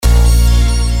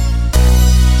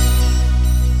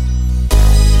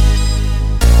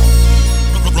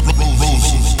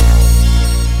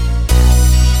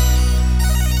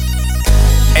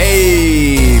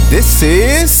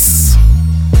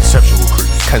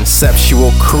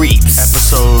Conceptual Creeps.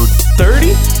 Episode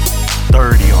 30?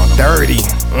 30 on 30.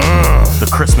 the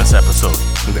Christmas episode.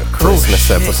 The Christmas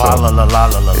episode.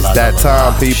 It's that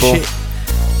time, people.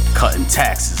 Shit. Cutting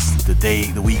taxes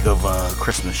the week of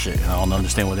Christmas shit. I don't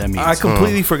understand what that means. I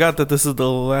completely forgot that this is the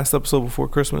last episode before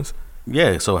Christmas.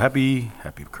 Yeah, so happy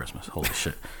Christmas. Holy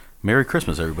shit. Merry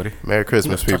Christmas, everybody. Merry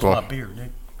Christmas, people. My beard,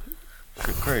 Nick.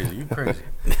 Shit crazy. You crazy.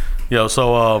 Yo,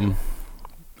 so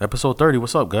episode 30,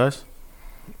 what's up, guys?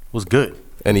 What's good?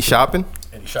 Any shopping?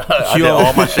 I did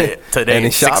all my shit today Any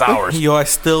in 6 shopping? hours. Yo, I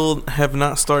still have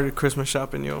not started Christmas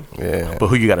shopping, yo. Yeah. But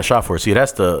who you got to shop for? See,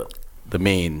 that's the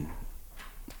main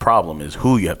problem is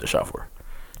who you have to shop for.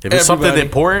 If it's something Everybody.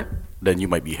 important, then you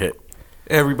might be hit.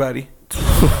 Everybody.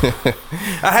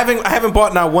 I haven't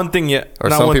bought not one thing yet. Or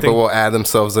not some one people thing. will add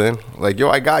themselves in. Like, yo,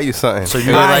 I got you something. So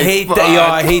you I hate that. Yo,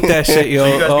 I hate that shit, yo.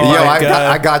 you guys Oh be- yo, my I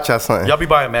God. got y'all something. Y'all be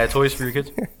buying mad toys for your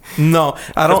kids? No,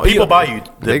 I don't. People yo, buy you.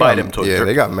 They buy got, them toys. Yeah,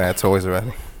 they got mad toys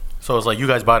already. So it's like you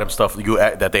guys buy them stuff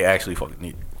that they actually fucking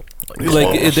need.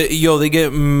 Yo, they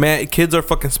get mad. Kids are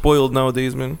fucking spoiled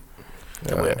nowadays, man.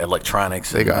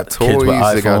 Electronics. They got and kids with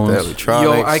toys. They got the iPhones.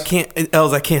 electronics.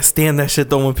 I can't stand that shit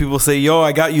though when people say, yo,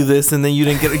 I got you this and then you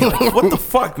didn't get it. You're like, what the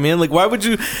fuck, man? Like, why would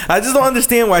you? I just don't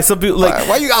understand why some people like.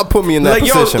 Why you gotta put me in that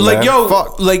position, man?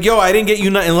 Fuck. Yo, I didn't get you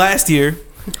nothing last year.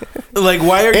 Like,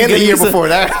 why are you And the getting year me some- before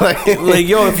that. Like,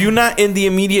 yo, if you're not in the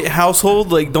immediate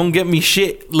household, like, don't get me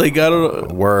shit. Like, I don't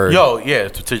know. Word. Yo, yeah,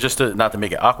 to not to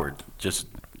make it awkward, just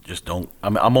don't.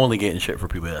 I'm only getting shit for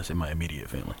people that's in my immediate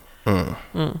family.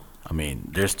 I mean,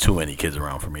 there's too many kids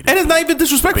around for me. And it's not even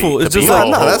disrespectful. It's just like-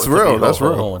 like, no, that's real. That's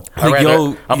real. Like,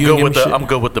 yo, I'm you good give with me shit. I'm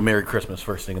good with the Merry Christmas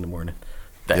first thing in the morning.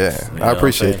 Yeah, Thanks. You know I what I'm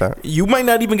appreciate saying? that. you might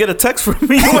not even get a text from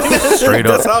me. Straight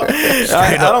up. That's how,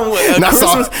 I don't. That's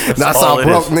Christmas, how all it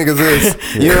broke is. niggas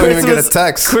is. You don't even get a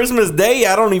text. Christmas Day,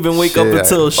 I don't even wake up Shit.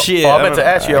 until shit. Oh, I I meant to don't-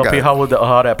 ask you, I LP, got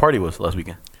how that party was last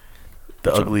weekend.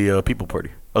 The ugly people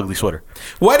party, ugly sweater.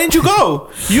 Why didn't you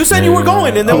go? You said you were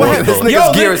going, and then what happened? This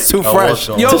nigga's gear is too fresh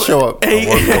going. to show up. He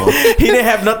didn't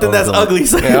have nothing that's going. ugly.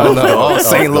 So Yeah, I don't know. Oh,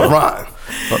 Saint Laurent.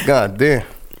 Oh, God damn.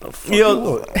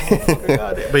 Yo,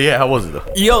 But yeah, how was it though?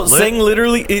 Yo, Lit?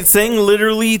 Sang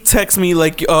literally text me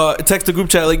like text the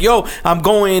group chat like, yo, I'm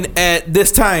going at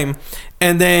this time,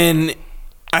 and then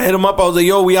I hit him up. I was like,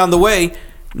 yo, we on the way.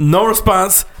 No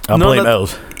response. I blame nothing.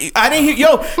 Els. I didn't hear.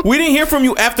 Yo, we didn't hear from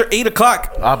you after 8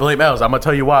 o'clock. I blame Els. I'm gonna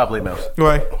tell you why I blame Els.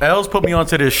 Right. Els put me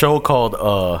onto this show called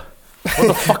what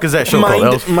the fuck is that show called?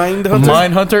 Els? Mindhunter.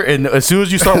 Mindhunter, and as soon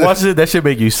as you start watching it, that shit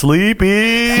make you sleepy.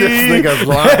 This nigga's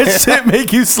lying. That shit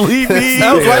make you sleepy.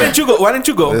 Els, why didn't you go? Why didn't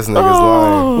you go? This nigga's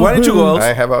lying. Why didn't you go? Els? I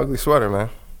ain't have an ugly sweater, man.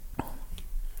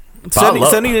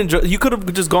 Sending you could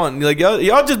have just gone. Like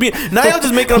y'all just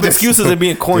making up excuses and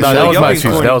being corny. No, Like, that was y'all my being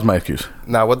excuse. corny. That was my excuse.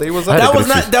 Nah, what day was I had that? a good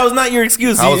excuse. That was not your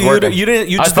excuse. I was working. You didn't.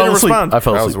 You I just fell didn't asleep. respond. I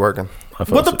fell I asleep. was working. I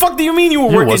fell What the asleep. fuck do you mean you were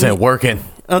You working? wasn't working.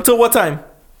 Until what time?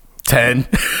 10.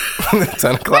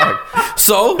 10 o'clock.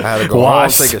 So I had to go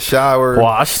Wash. home, take a shower,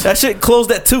 Washed. that shit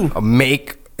closed at 2.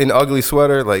 make an ugly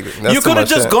sweater. Like, that's You too could have much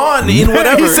just shit. gone in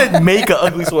whatever. He said make an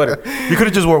ugly sweater. You could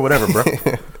have just wore whatever, bro.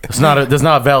 That's not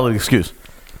a valid excuse.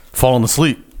 Falling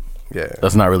asleep. Yeah.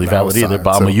 That's not really Nah, I valid was either, tired,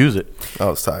 but I'm too. gonna use it. I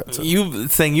was tired. Too. You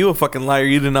saying you a fucking liar.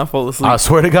 You did not fall asleep. I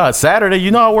swear to God, Saturday,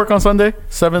 you know I work on Sunday,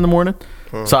 7 in the morning.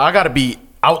 So I gotta be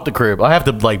out the crib. I have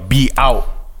to like be out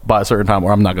by a certain time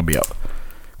or I'm not gonna be out.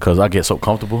 Cause I get so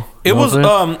comfortable. It You know was what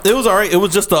I'm saying? it was alright. It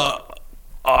was just a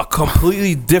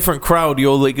completely different crowd,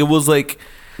 yo. Like it was like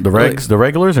the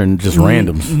regulars and just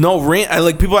randoms. no I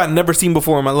like people I'd never seen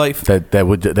before in my life. That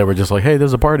were just like, hey,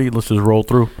 there's a party, let's just roll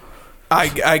through.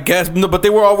 I guess no, but they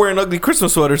were all wearing ugly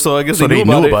Christmas sweaters, so I guess So they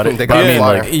knew about it. They But got I mean,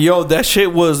 flyer. like, Yo, that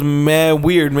shit was mad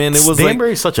weird, man. It was like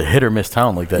Danbury's such a hit or miss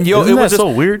town like that. yo, Isn't it that was just so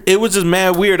weird? It was just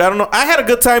mad weird. I don't know. I had a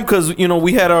good time because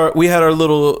we had our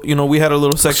little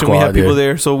section. we Squad, had people yeah.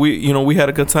 there, so we had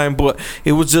a good time. But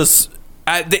it was just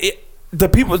the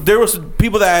people. There was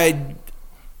people that I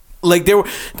like.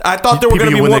 I thought there were People gonna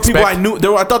you be more wouldn't people I expect?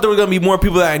 knew. I thought there were gonna be more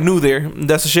people that I knew there.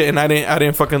 That's the shit, and I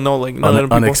didn't fucking know like none of them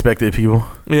people. Unexpected people.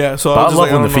 Yeah, so But I I was just love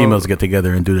like, when I the don't know. females get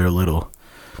together and do their little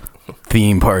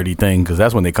theme party thing because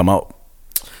that's when they come out.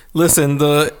 Listen,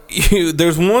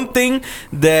 there's one thing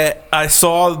that I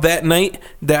saw that night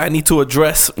that I need to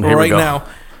address Here we right go. now.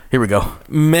 Here we go.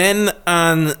 Men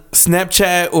on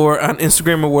Snapchat or on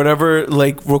Instagram or whatever,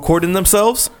 like recording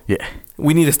themselves. Yeah.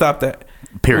 We need to stop that.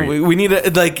 Period. We need to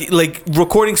like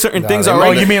recording certain things. they Are Oh,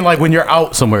 right. you mean like when you're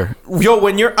out somewhere? Yo,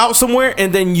 when you're out somewhere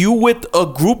and then you with a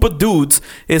group of dudes,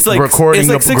 it's like Recording it's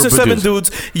like a 6 or group of 7 dudes.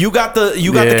 dudes. You got the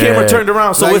Yeah. camera turned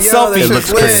around, so Like, it's yo, that selfie, shit's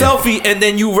it's lit. selfie, and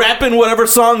then you rapping whatever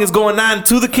song is going on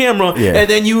to the camera, Yeah. and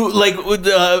then you like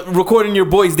recording your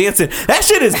boys dancing. That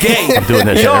shit is gay. I'm doing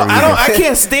that shit Yo, every I weekend.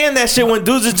 can't stand that shit when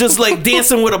dudes are just like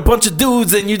dancing with a bunch of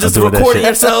dudes and you just doing that recording shit.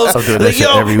 yourselves. I'm doing that Like shit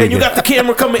yo, every and you weekend. got the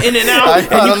camera coming in and out, I and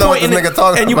you don't know what pointing this nigga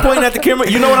talking and you about. pointing at the camera.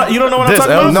 You don't know what I'm This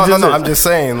talking L- about. No, Just- I'm just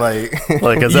saying, like,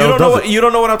 Like, You don't know you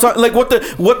don't know what I'm talking like what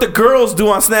the girls do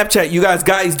on Snapchat. You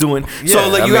guys doing so Yeah,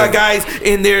 like I you got mean- guys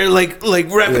in there like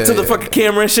rapping Yeah, to the yeah. fucking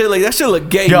camera and shit. Like that shit look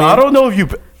gay, Yo, man. I don't know if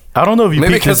you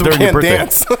maybe peeped this because we during your can't birthday.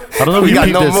 dance. I don't know if we you got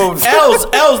peeped no this. moves.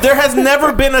 Els, there has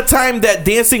never been a time that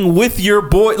dancing with your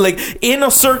boy, like in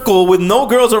a circle with no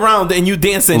girls around, and you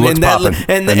dancing Looks and that, poppin'.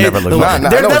 and It never looks poppin'. Nah,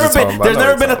 I there's know what never you're been talking about. there's I know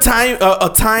never what been you're a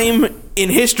time in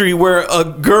history where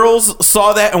girls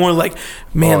saw that and were like,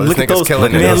 man, Oh, this look at nigga's those,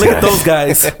 killing it. man, look at Those those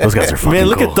guys. Those guys are fucking Man,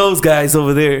 look cool. at those guys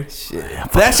over there.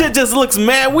 That shit just looks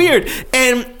mad weird,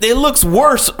 and it looks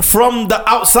worse from the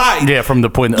outside. Yeah, from the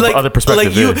point of other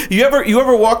perspective. Like you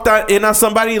ever walked in on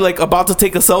somebody like about to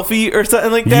take a selfie or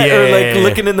something like that, or like Yeah.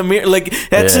 looking in the mirror, like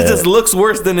that shit Yeah. just looks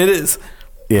worse than it is.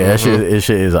 Yeah, that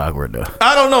shit is awkward though.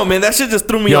 I don't know, man. That shit just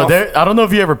threw me Yo, off. I don't know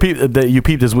if you ever peeped that you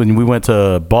peeped this when we went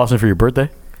to Boston for your birthday.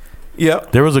 Yeah.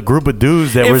 There was a group of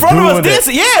dudes that In was front of doing us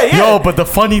that. dancing. Yeah. Yo, but the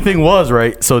funny thing was,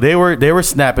 right? So they were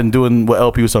snapping, doing what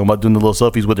LP was talking about, doing the little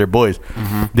selfies with their boys.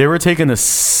 They were taking a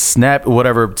snap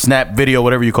video,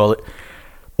 whatever you call it,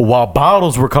 while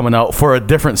bottles were coming out for a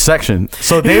different section.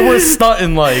 So they were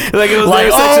stunting like Like it was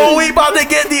their section. oh, we about to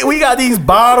get we got these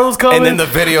bottles coming. And then the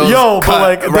videos yo, cut but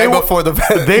like right were- before the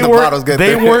they bottles get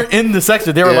there. weren't in the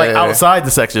section. They were Yeah, like yeah, yeah. outside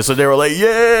the section. So they were like,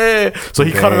 yeah. So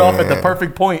he cut it off at the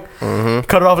perfect point.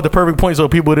 Cut it off at the perfect point so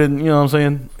people didn't, you know what I'm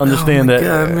saying, understand that.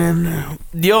 God, man.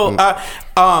 Yo,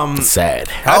 Sad.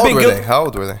 How I've old been were guil- they? How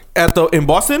old were they? in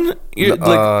Boston, the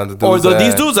or dudes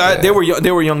these that- dudes, yeah.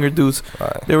 they were younger dudes.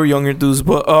 They were younger dudes,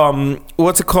 but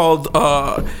what's it called?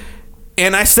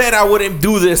 And I said I wouldn't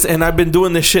do this, and I've been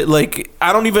doing this shit. Like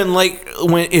I don't even like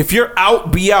if you're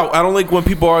out, be out. I don't like when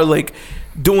people are like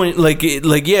doing like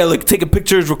taking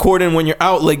pictures, recording when you're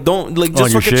out. Like don't like On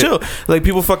just your fucking shit. chill. Like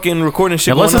people fucking recording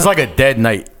shit. Unless going it's on. like a dead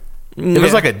night. If Yeah.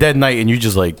 it's like a dead night and you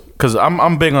just like, because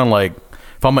I'm big on like,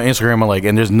 if I'm on Instagram and like,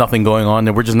 and there's nothing going on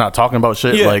and we're just not talking about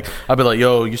shit, Yeah. like I'd be like,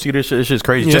 yo, you see this shit? This shit's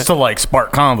crazy, Yeah. just to like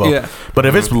spark convo. Yeah. But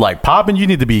if it's like popping, you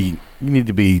need to be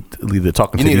either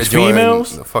talking You to need these to join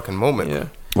females the fucking moment. yeah.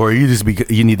 or you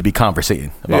need to be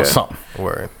conversating about Yeah. something.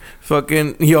 Word.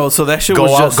 Fucking yo, so that shit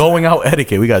was just Going out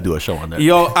etiquette. We gotta do a show on that.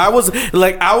 yo. I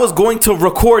was going to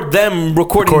record them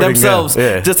recording Recording themselves,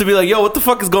 them, yeah. just to be like, yo, what the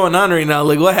fuck is going on right now?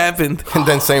 Like, what happened? And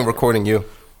then saying recording you.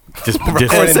 Just And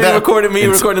Recording say them. recording me,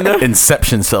 recording them.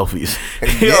 Inception selfies.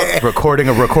 Yeah. Recording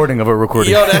of a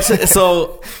recording. Yo, that shit.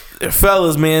 So,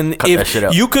 fellas, man, Cut that shit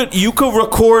out. you could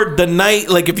record the night,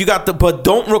 like if you got but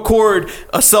don't record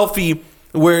a selfie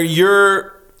where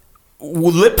you're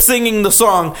lip singing the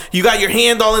song. You got your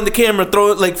hand all in the camera,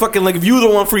 throw it like fucking like if you the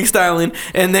one freestyling,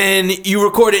 and then you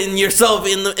record it in yourself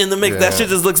in the mix. That Yeah. shit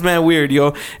just looks mad weird,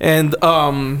 yo. And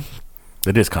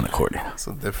It is kind of corny. It's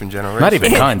a different generation. Not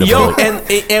even kind of. yo, but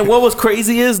like- and what was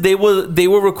crazy is they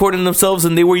were recording themselves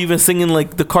and they were even singing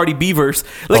like the Cardi B verse.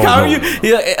 Like Oh, how no. are you?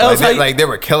 Yeah, Like, they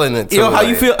were killing it. Too, yo, how you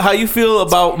like- feel? How you feel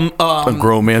about a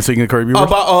grown man singing Cardi B verse?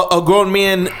 about a grown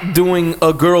man doing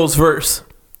a girl's verse?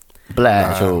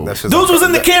 Black. show. That's just Dudes was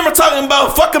in the camera talking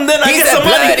about fuck him, then I He's get some at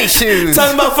money. Bloody Shoes.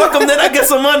 Talking about fuck him, then I get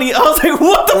some money. I was like,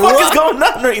 what the fuck is going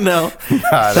on right now?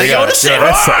 Like, yo, this shit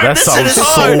hard. That This shit sounds is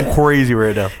hard. so crazy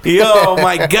right now. Yo,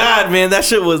 my God, man, that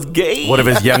shit was gay. What if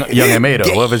it's young M.A.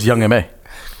 though? What if it's young M.A.?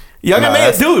 Young Nah, man,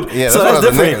 that's- dude. yeah, so that's that's one of the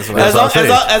different. niggas, man. As That's long, what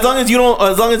I'm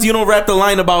as long as you don't rap the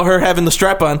line about her having the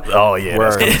strap on, Oh yeah.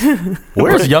 that's Word. cool.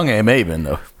 Where's young M.A. been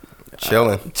though?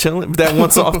 Chilling. chilling. That one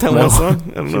song. That one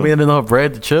song. I don't She know. made enough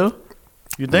bread to chill.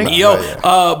 You think? Yo,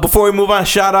 Yeah. before we move on,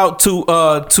 shout out to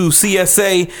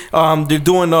CSA. They're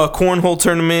doing a cornhole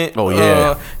tournament. Oh,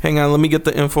 yeah. Hang on, let me get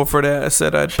the info for that. I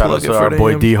said I'd Shout out plug it to for our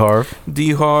boy D Harv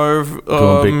D Harv.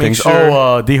 doing big Make things.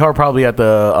 sure. D Harv probably at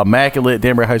the immaculate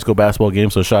Danbury High School basketball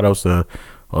game. So shout outs to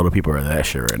All the people are that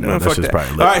shit right now. Man, That's fuck just that.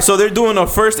 probably All lit. right, so they're doing a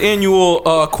first annual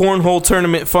cornhole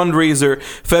tournament fundraiser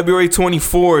February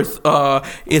 24th.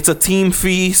 It's a team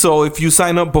fee, so if you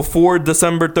sign up before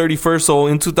December 31st, so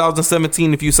in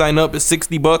 2017, if you sign up, it's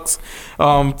 $60.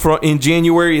 In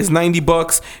January, it's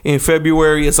 $90. In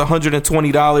February, it's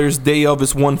 $120. Day of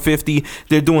is $150.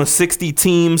 They're doing 60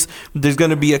 teams. There's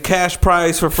going to be a cash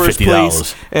prize for first $50.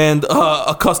 place and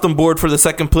a custom board for the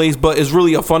second place. But it's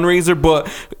really a fundraiser.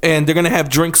 And they're gonna have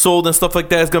drinks sold and stuff like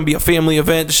that. It's gonna be a family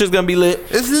event. The shit's gonna be lit.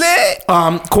 It's lit.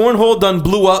 Cornhole done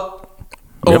blew up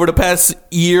over the past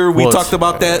year. We talked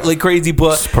about that like crazy,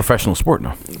 but It's professional sport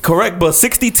now. correct. But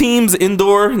 60 teams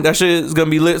indoor. That shit is gonna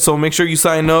be lit. So make sure you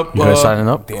sign up. You guys signing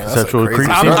up? Damn, that's Central a crazy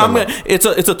Creek tournament. team? It's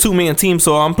a 2-man team,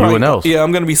 so I'm probably and L's.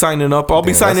 I'm gonna be signing up. I'll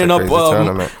be Damn, signing that's up. a crazy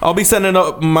tournament. I'll be signing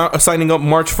up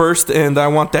March 1st, and I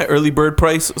want that early bird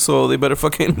price. So they better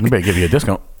fucking We better give you a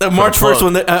discount. March 1st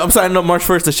when I'm signing up March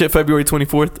 1st. The shit February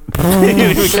 24th.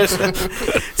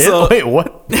 So Wait,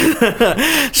 what?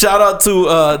 shout out to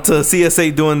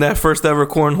CSA doing that first ever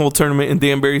cornhole tournament in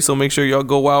Danbury. So make sure y'all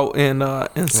go out and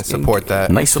Support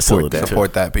that. Nice facility.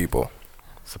 Support that, people.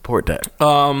 Support that.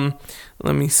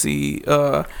 Let me see.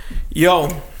 Yo,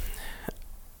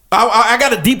 I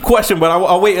got a deep question, but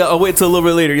I'll wait till a little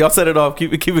bit later. Y'all set it off.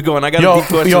 Keep it going. I got a deep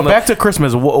question. Back to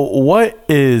Christmas. What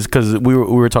is, because we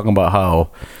were talking about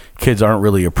how kids aren't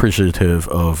really appreciative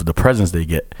of the presents they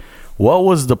get. What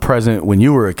was the present when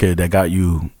you were a kid that got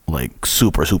you like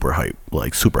super hype,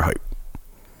 like super hype?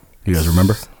 You guys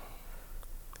remember?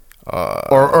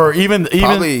 Or even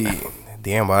Probably.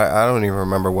 Damn, I don't even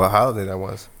remember what holiday that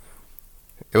was.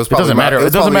 It was. It doesn't matter.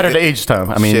 It doesn't matter the probably- age time.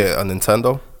 I mean, shit, a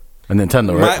Nintendo. a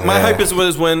Nintendo, right? My Yeah. hype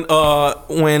was when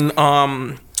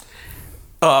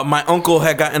my uncle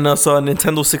had gotten us a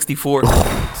Nintendo 64.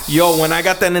 Yo, when I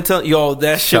got that Nintendo,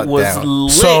 that shit Shut was down.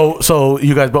 lit. So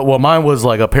you guys, but mine was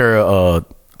like a pair of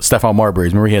Stephon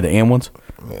Marbury's. Remember he had the AM ones,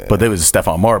 but they was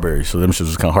Stephon Marbury, so them shit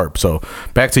was kind of harp. So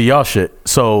back to y'all shit.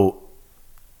 So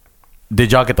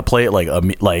did y'all get to play it like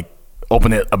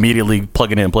open it immediately,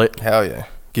 plug it in, and play it? Hell yeah.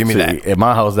 Give me See, that. in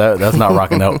my house, that's not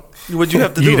rocking out. What'd you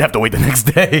have to do? You'd have to wait the next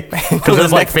day because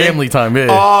it's like next day? family time. Yeah.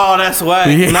 Oh, that's why.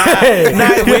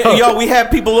 Yeah. We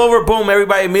had people over. Boom!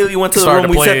 Everybody immediately went to the Started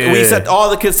room. to play, We yeah. set all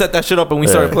the kids set that shit up, and we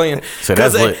started playing. So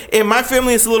that's Because lit. in my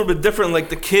family, it's a little bit different. Like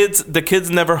the kids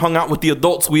never hung out with the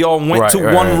adults. We all went Right, to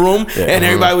right, one right. room, Yeah. and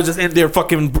everybody was just in there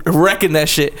fucking wrecking that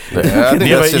shit. Yeah, I think You have that's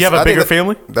a- just- you have a I think bigger that-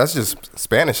 family? That's just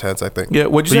Spanish heads, I think. Yeah,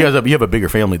 what'd So you you say? guys you have a bigger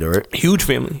family though, right? Huge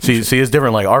family. See, it's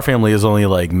different. Like our family is only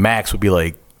like max would be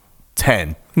like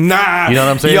 10. Nah, You know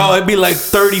what I'm saying? Yo, it'd be like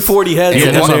 30, 40 heads. Yeah,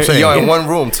 in that's there. what I'm saying. Yo, in one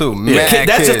room too. Mad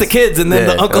That's just the kids, and then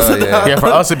Yeah. the uncles. and the yeah. Yeah, for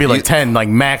us it'd be like You- 10. Like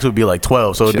max would be like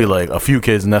 12. So it'd be Shit. like a few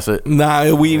kids and that's it.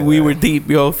 Nah, we were deep,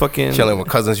 yo. Fucking Chilling with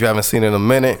cousins you haven't seen in a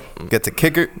minute. Get to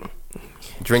kick it.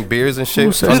 Drink beers and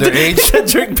shit. said-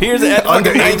 Underage. drink beers at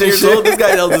fucking Underage 9 and years shit. old. This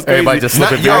guy else is crazy. Everybody just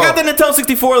slipping Not- beer. I got the Nintendo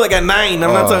 64 like at 9.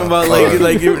 I'm not talking about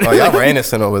like you. Oh, y'all were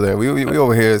innocent over there. We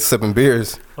over here sipping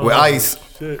beers with ice.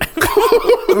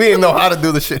 We didn't know how to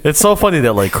do the shit. It's so funny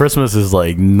that like Christmas is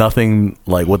like nothing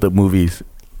like what the movies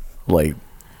like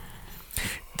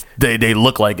they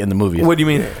look like in the movies. What do you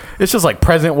mean? It's just like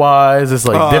present wise, it's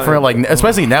like different. Like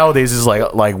especially nowadays, it's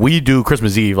like we do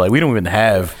Christmas Eve. Like we don't even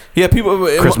have Yeah, people.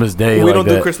 Christmas Day We like don't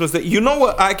do that. Christmas Day. You know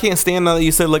what? I can't stand now that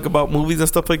you said like about movies and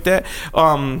stuff like that.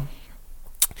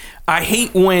 I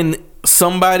hate when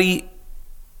somebody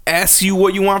asks you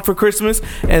what you want for Christmas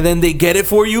and then they get it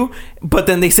for you, but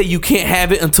then they say you can't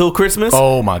have it until Christmas.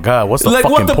 Oh my god, what's the like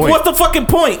fucking point? what's the fucking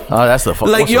point? Oh, that's the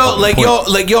Like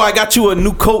yo, I got you a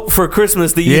new coat for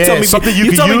Christmas. You Yeah, tell me something you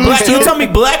you can tell me use Black, too? you tell me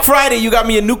Black Friday you got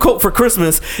me a new coat for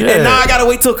Christmas, Yeah. and now I gotta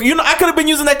wait till I could have been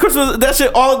using that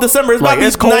shit all of December. It's Like, about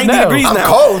it's to be cold 90 now. degrees I'm now.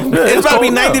 cold. Yeah, it's it's about to be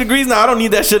cold 90 now. degrees now. I don't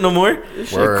need that shit no more.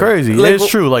 Word. Crazy. Like, It's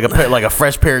true. Like like a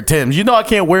fresh pair of Timbs. You know I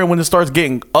can't wear them when it starts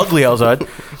getting ugly outside.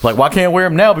 Like why can't I wear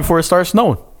them now before it starts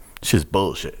snowing? It's just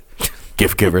bullshit.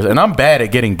 Gift givers, and I'm bad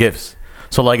at getting gifts.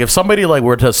 So like if somebody like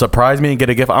were to surprise me and get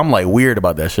a gift, I'm like weird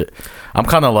about that shit. I'm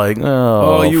kind of like,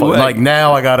 oh, you fuck. whack. Like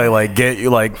now I gotta like get you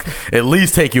like at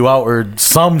least take you out or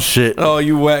some shit. Oh,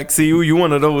 you whack. See, you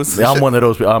one of those. I'm one of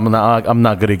those. I'm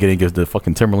not good at getting gifts. The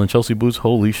fucking Timberland Chelsea boots.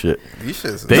 Holy shit. These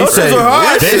shits. They Those said. shits are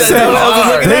hard. They Shit, said. I was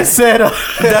just looking They at-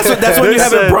 said. That's when you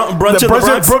have a brunch the in the brunch in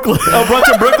Bronx. Brooklyn. A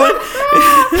brunch in Brooklyn.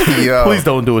 Yo, Please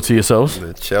don't do it to yourselves.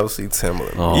 the Chelsea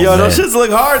Timberland. Oh, Yo, those man. shits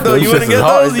look hard though. Those You shits wouldn't is get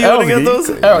hard. those. You wouldn't get those.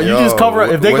 Errol, you just Yo, cover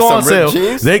up. If they with go on some sale, ripped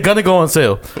jeans? they're gonna go on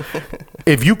sale.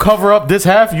 If you cover up this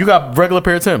half, you got regular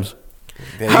pair of Timbs.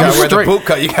 Then you gotta wear the straight. boot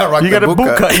cut. You gotta rock You the got a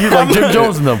boot cut. You like Jim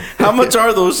Jones in them. How much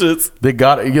are those shits? They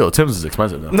got it. Yo, Tim's is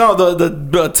expensive though. No,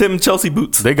 the Tim Chelsea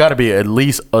boots. They got to be at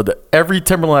least every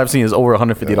Timberland I've seen is over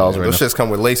 $150 right Those now. shits come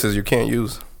with laces you can't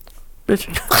use. Bitch,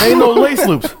 ain't no lace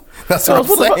loops. That's what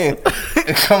I'm saying.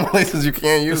 It come with laces you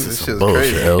can't use. This shit's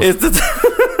Bullshit, crazy. Els. It's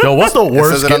the Yo, what's the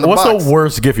worst? says it on the What's box. the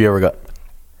worst gift you ever got?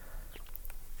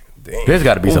 Damn. There's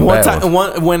got to be some one bad time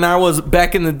ones. when I was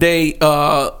back in the day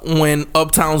when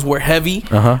Uptowns were heavy.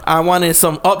 I wanted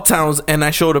some Uptowns, and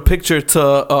I showed a picture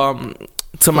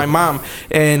to my mom,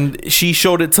 and she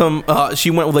showed it to she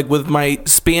went with my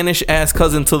Spanish ass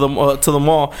cousin to the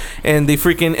mall, and they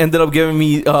freaking ended up giving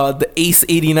me the Ace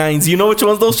 89s. You know which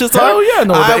ones those shits are? Hell yeah, I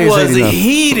know what the I Ace was 89.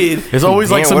 heated. It's always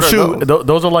like Damn, some what are shoe.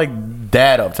 Those are like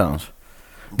dad Uptowns.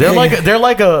 They're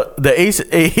like the Ace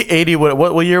 80.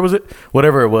 What year was it?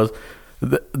 Whatever it was.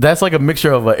 That's like a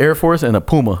mixture of an Air Force and a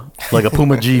Puma, like a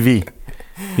Puma GV.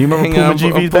 You remember Hang Puma on, I'm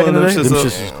GVs back in the pulling day? them Them shits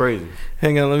shits is crazy.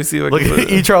 Hang on, let me see if I Look, can. put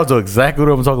it. E-Charles know exactly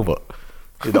what I'm talking about.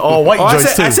 The all white I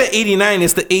joints too. said 89.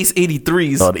 It's the Ace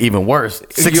 83s. Oh, even worse.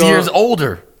 6 Yo. years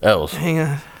older. Els. Hang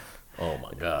on. Oh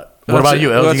my god. What about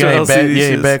you? Els? what's You got your any bad, LCD you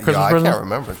ain't bad shits? Christmas I presents? can't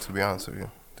remember, to be honest with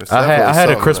you. There's I definitely had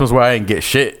a some Christmas that- where I didn't get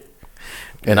shit,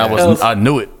 and I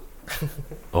knew it.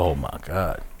 Oh my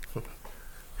god.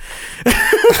 those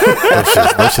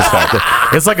shits got that.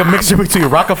 It's like a mixture between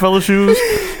Rockefeller shoes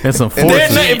and some They're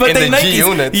Forces. not, but in they the G Nikes.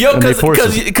 units. Yo, And they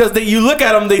Forces. because you look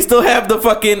at them, they still have the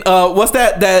fucking what's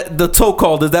that the toe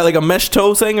called? Is that like a mesh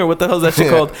toe thing, or what the hell is that shit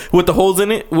Yeah. called with the holes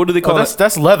in it? What do they call it?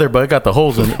 That's leather, but it got the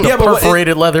holes in it. The Yeah, but what-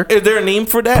 perforated leather. Is there a name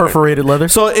for that? Perforated leather.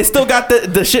 So it still got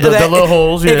the shit. The that, little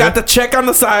holes, It yeah. got the check on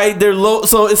the side. They're low,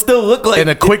 so it still look like. In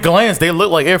a quick glance, they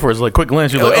look like Air Force. Like quick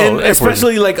glance, you're like, oh, and Air Force.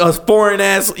 especially like a foreign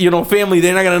ass, family,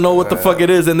 they're not gonna know what the fuck it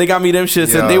is, and they got me them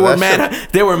shits, Yo, and they were that mad.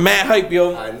 They were mad hype,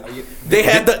 yo. They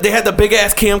had the big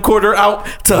ass camcorder out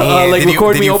to Yeah, like did you-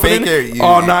 record did me you opening. fake it? You-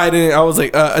 Oh no, I didn't. I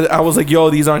was like, yo,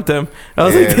 these aren't them. I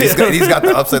was Yeah, like, he's got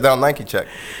the upside down Nike check.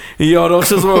 yo, those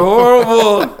shits were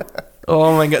horrible.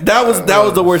 Oh my god, that was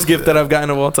the worst gift that I've gotten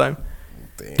of all time.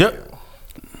 Damn. Yep.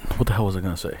 What the hell was I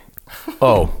gonna say?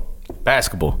 Oh,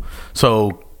 basketball.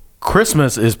 So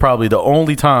Christmas is probably the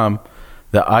only time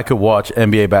that I could watch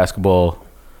NBA basketball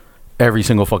every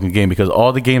single fucking game, because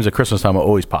all the games at Christmas time are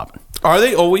always popping. Are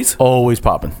they always? Always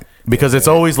popping. Because it's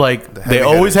always like The they heavy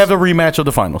always hitters. have the rematch of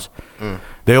the finals.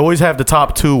 They always have the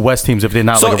top two West teams if they're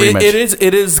not So like a rematch.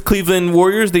 it is Cleveland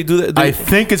Warriors. They do that. I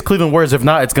think it's Cleveland Warriors. If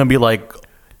not, it's gonna be like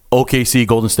OKC,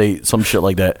 Golden State, some shit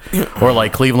like that, or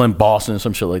like Cleveland, Boston,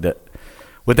 some shit like that.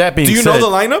 With that being do you said, know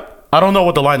the lineup? I don't know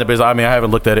what the lineup is. I mean, I haven't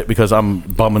looked at it because I'm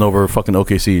bumming over fucking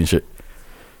OKC and shit.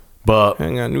 But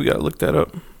Hang on, we gotta look that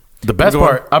up. the best Go on.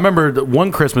 part, I remember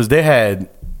one Christmas they had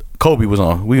Kobe was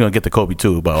on. We're gonna get to Kobe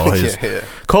too about all his. Yeah.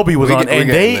 Kobe was We on, get- we and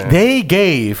getting there. they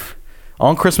gave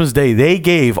on Christmas Day they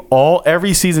gave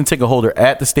every season ticket holder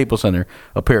at the Staples Center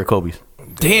a pair of Kobe's.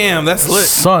 Damn, that's lit.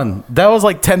 Son, that was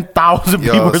like 10,000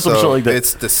 people Yo, or some shit like that.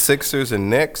 It's the Sixers and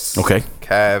Knicks. Okay.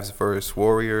 Cavs versus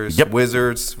Warriors. Yep.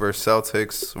 Wizards versus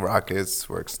Celtics. Rockets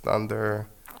versus Thunder.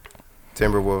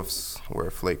 Timberwolves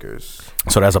versus Lakers.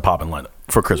 So that's a popping lineup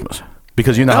for Christmas.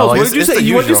 Because you know how What like did you it's say?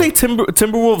 the What did you usual. say?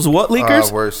 Timberwolves? What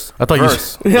Lakers? Worse. I thought you-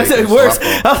 Verse Yeah, I said Lakers, worse. my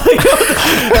fault. I was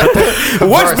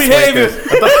like, worst Verse behavior.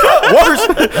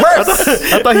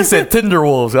 Lakers. I thought he said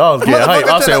Timberwolves. I was getting hype.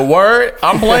 I said, word,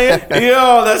 I'm playing.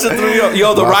 Yo, that's a three.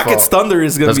 Yo, the My Rockets fault. Thunder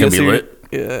is gonna That's be gonna a be series.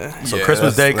 lit. Yeah. So Yeah,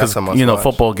 Christmas Day, that's because a must-watch.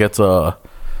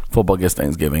 football gets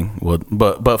Thanksgiving. Well,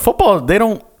 but football, they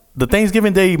don't. The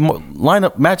Thanksgiving Day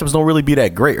lineup matchups don't really be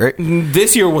that great, right?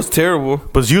 This year was terrible.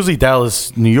 But it's usually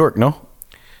Dallas, New York, no?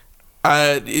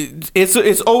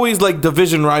 It's always like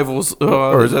division rivals.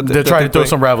 Or they're trying to throw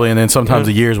some rivalry, and then sometimes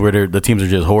the years where the teams are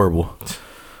just horrible,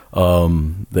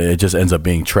 it just ends up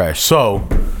being trash. So,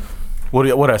 what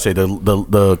did I say?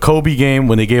 The Kobe game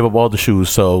when they gave up all the shoes.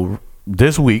 So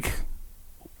this week,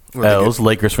 Els,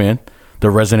 Lakers fan, the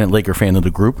resident Laker fan of the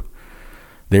group,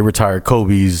 they retired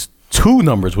Kobe's 2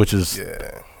 numbers, which is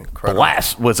Incredible.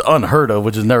 blast, was unheard of,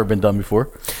 which has never been done before.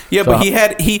 Yeah, So but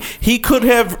he could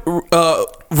have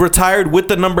retired with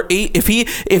the number 8 if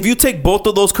you take both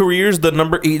of those careers, the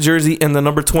number 8 jersey and the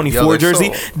number 24 they're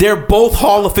jersey, so- they're both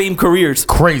Hall of Fame careers.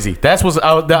 crazy. That's what's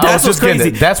I was That's just what's getting.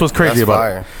 crazy. That's what's crazy That's about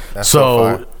fire. it. That's so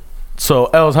fire. So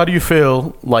Els, how do you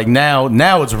feel like now?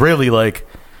 Now it's really like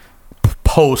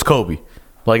post Kobe.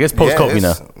 Like it's post Kobe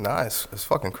now. Nah, it's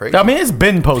fucking crazy. I mean, it's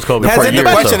been post Kobe Has for a it year. the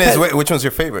been- or so. question is, which one's your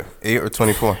favorite, 8 or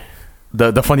 24?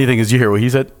 The funny thing is, you hear what he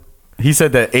said. He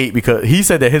said that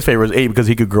his favorite was 8 because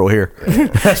he could grow hair.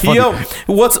 That's funny. Yo,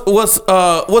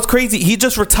 what's crazy? He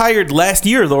just retired last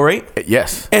year, though, right?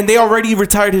 Yes. And they already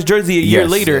retired his jersey a year Yes.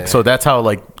 later. Yeah. So that's how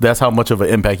much of an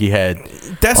impact he had.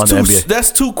 That's on too. the NBA.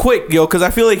 That's too quick, yo. Because I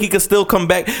feel like he could still come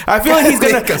back. I feel like he's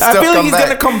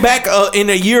gonna come back in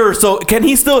a year or so. Can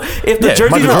he still? If the jersey's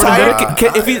Michael Jordan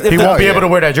retired, if He won't be able to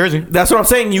wear that jersey. That's what I'm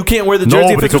saying. You can't wear the jersey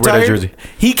Nobody if it's could wear that retired. jersey.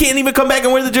 He can't even come back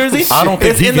and wear the jersey. I don't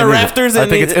think it's he in can the either. rafters. I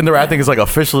think it's in there. I think it's like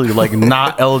officially like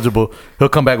not eligible. He'll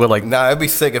come back with like. Nah, it'd be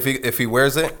sick if he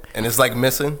wears it and it's like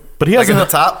missing. But he like in hasn't-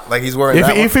 the top, like he's wearing.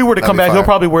 If he were to come back, he'll fine.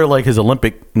 probably wear like his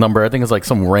Olympic number. I think it's like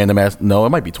some random ass. No, it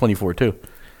might be 24 too.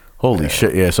 Holy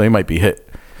shit! Yeah, so he might be hit.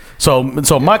 So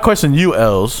my question to you,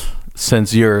 Els,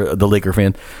 since you're the Laker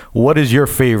fan, what is your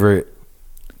favorite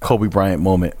Kobe Bryant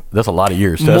moment? That's a lot of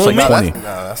years. So that's like Moment? 20.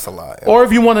 That's a lot. Or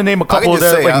if you want to name a I can couple of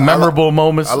just that say, like I memorable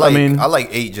moments. I mean, like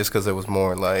 8 just because it was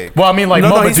more like. well, I mean like No,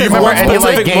 moments. he Do you said remember one any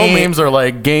like specific moment. games or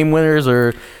like game winners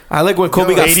or? I like when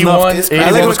Kobe got 81, snuffed. I like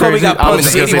 81 when was Kobe crazy. got I was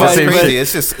punched. just gonna say the 81 same was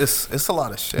shit. crazy. It's a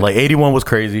lot of shit. Like 81 was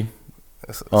crazy.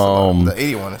 It's a lot. The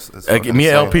 81 is Like, fucking me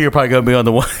and insane. LP are probably gonna be on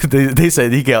the one. They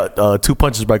said he got 2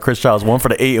 punches by Chris Childs, one for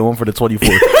the 8 and one for the 24.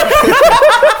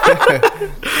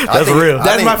 That's real.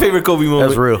 That's my favorite Kobe moment.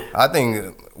 That's real. I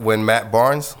think when Matt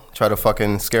Barnes tried to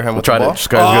fucking scare him with Try the to ball.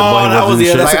 scare his good that was- and yeah,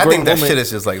 shit. that's Like, a I great think that moment. shit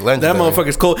is just like That legendary.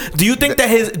 motherfucker's cold. Do you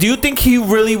think he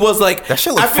really was like That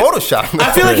shit look I feel- Photoshopped.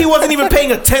 I feel like he wasn't even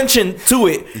paying attention to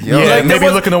it. Yo, Yeah, Like, there maybe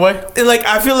was- looking away. and, like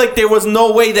I feel like there was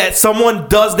no way that someone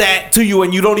does that to you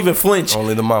and you don't even flinch.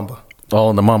 Only the Mamba. Oh,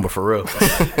 and the Mamba for real.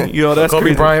 Yo, that's Kobe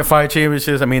crazy. Bryant 5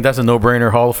 championships. I mean, that's a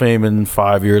no-brainer. Hall of Fame in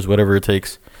 5 years, whatever it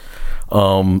takes.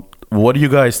 What do you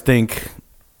guys think,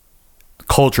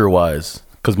 culture-wise?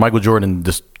 Because Michael Jordan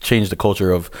just changed the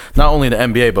culture of not only the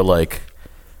NBA but like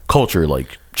culture,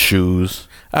 like shoes.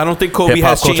 I don't think Kobe Hip-hop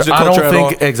has changed the culture. I culture don't at all.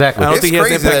 think- exactly. I don't It's think he has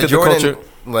crazy that impacted the Jordan culture.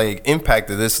 like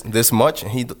impacted this much,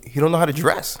 and he don't know how to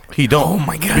dress. He don't. Oh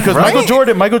my God. Because Right?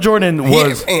 Michael Jordan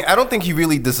was. And I don't think he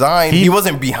really designed. He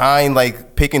wasn't behind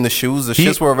like picking the shoes. The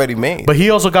shits were already made. But he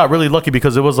also got really lucky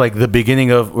because it was like the beginning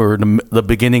of, or the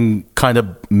beginning kind of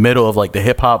middle of like the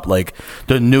hip hop, like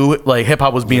the new like hip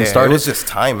hop was being yeah, started. it was just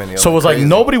timing. Yo, So it was like crazy.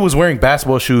 nobody was wearing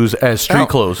basketball shoes as street Oh.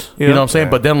 clothes. Yeah. You know what I'm saying?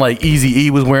 But then like Eazy-E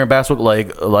was wearing basketball,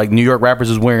 like New York rappers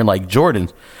was wearing like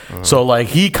Jordans. So like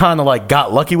he kind of like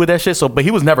got lucky with that shit. So but he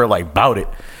was never like about it.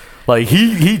 Like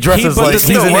he dresses but like he's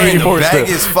he's still in wearing the 84 bag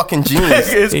still. is fucking jeans.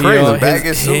 It's Yo, crazy. Bag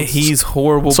is suits. he's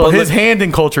horrible. So but his like, hand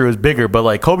in culture is bigger, but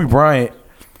like Kobe Bryant,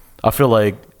 I feel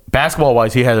like basketball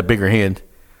wise he had a bigger hand,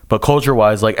 but culture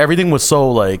wise, like everything was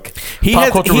so like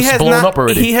pop culture was blown not, up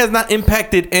already. He has not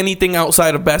impacted anything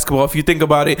outside of basketball. If you think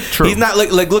about it, True. he's not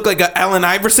like look like a Allen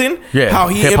Iverson. Yeah, how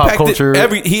he hip-hop impacted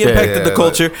culture. he impacted the Yeah,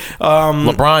 culture.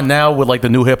 LeBron now with like the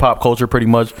new hip hop culture pretty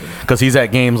much because he's at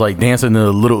games like dancing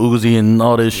to Little Uzi and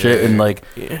all this shit and like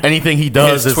anything he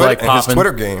does is like his popping.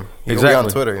 Twitter game. He Exactly. exactly on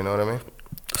Twitter. You know what I mean?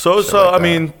 So Shit like I that.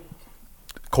 mean,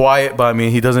 quiet, but I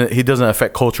mean he doesn't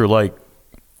affect culture like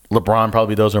LeBron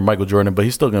probably does or Michael Jordan, but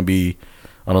he's still gonna be.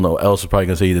 I don't know. Els is probably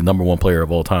gonna say he's the number 1 player of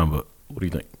all time, but what do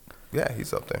you think? Yeah,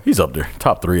 he's up there. He's up there,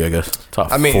 top 3, I guess,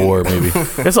 top I mean- 4 maybe.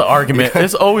 It's an argument.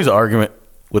 It's always an argument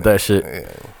with that shit. Yeah,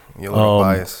 you're a little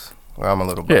biased. Well, I'm a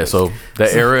little biased. Yeah, so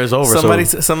that era is over.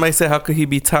 Somebody said, how could he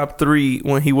be top 3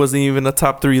 when he wasn't even a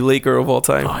top 3 Laker of all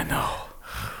time? I know.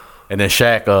 And then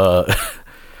Shaq,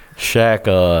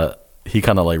 he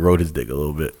kind of like rode his dick a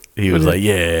little bit. He was like,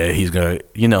 yeah, he's gonna,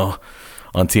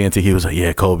 on TNT, he was like,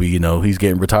 yeah, Kobe, he's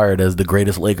getting retired as the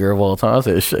greatest Laker of all time. I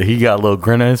said, shit. He got a little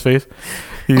grin on his face.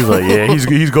 He's like, yeah,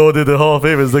 he's going to the Hall of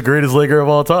Fame as the greatest Laker of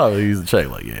all time. He's Shaq,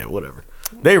 like, yeah, whatever.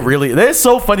 It's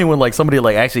so funny when like somebody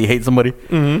like actually hates somebody,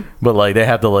 but like they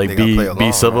have to like They gotta play be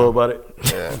along, civil man. about it.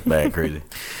 Yeah. Man, crazy.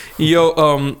 Yo,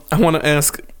 I want to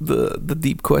ask the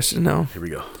deep question now. Here we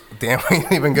go. Damn, we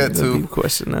didn't even get The to. deep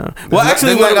question now. there's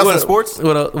nothing else in sports?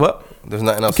 What? There's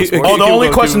nothing else Okay, in sports. Oh, the keep only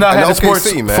going, question keep that I had in And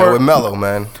sports OKC, man, for with Melo,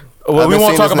 man. Well, I've we been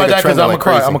won't seeing talk this about nigga that because trending I'm like gonna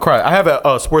cry. crazy. I'm gonna cry. I have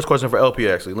a sports question for LP.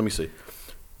 Actually, let me see.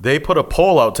 They put a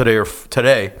poll out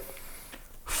today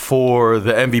for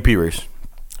the MVP race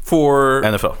For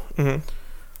NFL.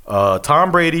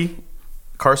 Tom Brady,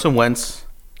 Carson Wentz,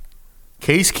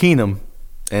 Case Keenum,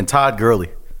 and Todd Gurley.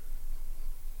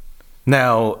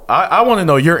 Now, I want to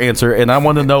know your answer, and I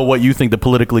want to know what you think the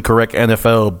politically correct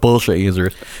NFL bullshit answer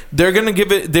is. they're gonna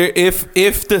give it there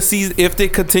if the season if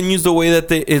it continues the way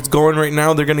that it's going right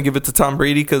now, they're gonna give it to Tom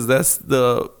Brady because that's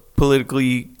the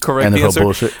politically correct NFL answer.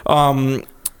 bullshit.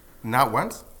 Not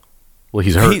once. Well,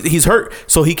 he's hurt. He's hurt,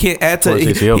 so he can't add to. Or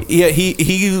his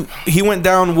ACL. He went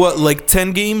down what like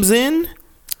 10 games in.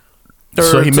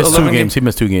 So he missed 11 2 games. He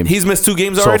missed 2 games. He's missed 2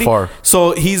 games So already. far.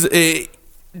 So he's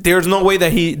there's no way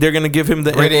that they're gonna give him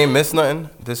the Brady ain't missed nothing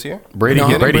this year. Brady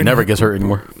never gets hurt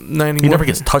anymore. He never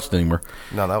gets touched anymore.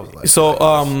 No, that was like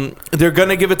So they're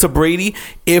gonna give it to Brady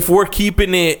if we're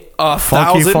keeping it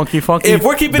Funky. If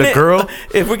we're keeping The it, girl.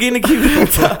 if we're gonna keep it,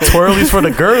 Twirlies for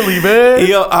the girly, man.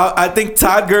 yo, I think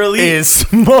Todd Gurley Is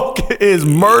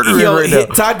murdering right now.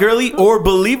 Todd Gurley, or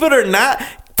believe it or not,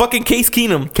 fucking Case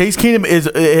Keenum. Case Keenum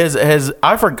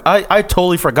I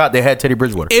totally forgot they had Teddy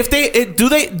Bridgewater. If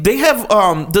they have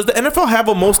does the NFL have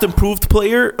a most improved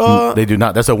player? They do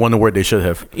not. That's a one word they should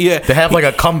have. Yeah. They have like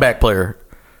a comeback player,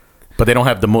 but they don't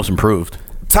have the most improved.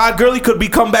 Todd Gurley could be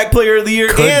comeback player of the year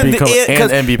and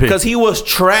MVP because he was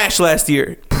trash last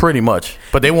year. Pretty much.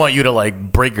 But they want you to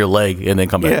like break your leg and then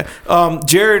come back. Yeah.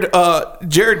 Jared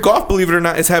Goff, believe it or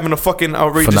not, is having a fucking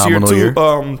outrageous Phenomenal year too.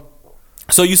 year.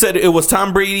 So you said it was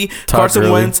Tom Brady, Todd Carson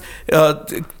Gurley. Wentz,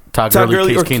 Todd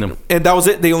Gurley, Case Keenum. and that was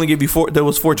it. They only gave you 4. There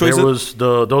was 4 choices.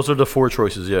 Those are the 4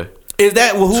 choices. Yeah. Is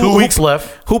that who, 2 weeks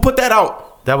left. Who put that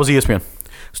out? That was ESPN.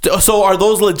 So are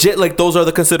those legit? Like those are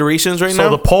the considerations right now.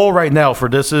 So the poll right now for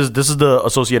this is the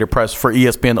Associated Press for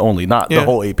ESPN only, not the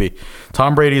whole AP.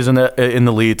 Tom Brady is in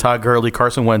the lead. Todd Gurley,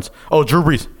 Carson Wentz. Oh, Drew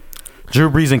Brees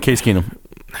and Case Keenum.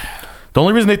 The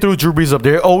only reason they threw Drew Brees up,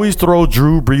 they always throw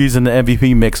Drew Brees in the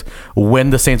MVP mix when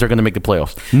the Saints are going to make the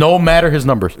playoffs, no matter his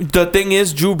numbers. The thing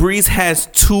is, Drew Brees has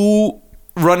 2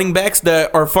 running backs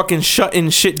that are fucking shutting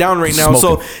shit down right now.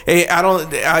 Smoking. So hey,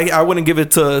 I wouldn't give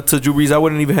it to Drew Brees. I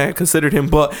wouldn't even have considered him.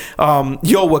 But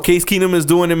what Case Keenum is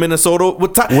doing in Minnesota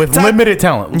with limited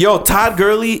talent. Yo, Todd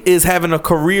Gurley is having a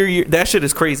career year. That shit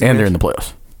is crazy. And man. they're in the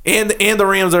playoffs. And the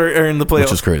Rams are in the playoffs,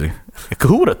 Which is crazy.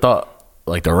 Who would have thought?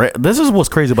 Like this is what's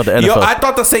crazy about the NFL. Yo, I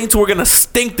thought the Saints were gonna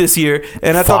stink this year,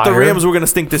 and I thought the Rams were gonna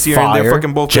stink this year, and they're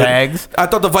fucking both Jags. good. I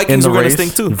thought the Vikings were gonna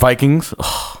stink too. Vikings,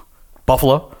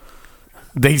 Buffalo,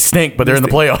 they stink, but they're in the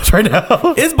playoffs right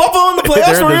now. Is Buffalo in the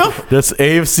playoffs for real? This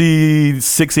AFC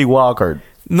 60 wild card.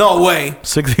 No way.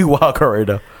 60 wild card right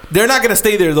now. They're not gonna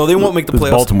stay there though. They won't make the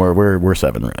playoffs. Baltimore, we're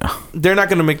 7 right now. They're not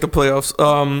gonna make the playoffs.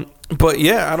 But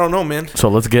yeah, I don't know, man. So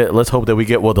let's hope that we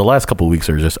get. Well, the last couple of weeks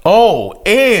are just. Oh,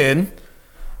 and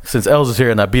since Els is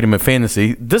here and I beat him in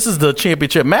fantasy, this is the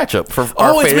championship matchup for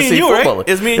our it's fantasy me and you, football. right?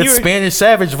 It's me and you. Spanish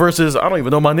Savage versus I don't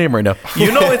even know my name right now.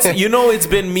 It's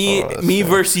been me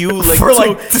versus you like for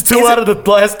two out of the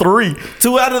last 3.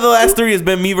 2 out of the last 3 has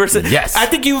been me versus. Yes. I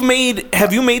think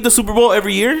have you made the Super Bowl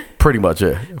every year? Pretty much,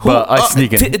 yeah. But I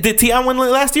sneak in. Did Tion win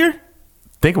last year?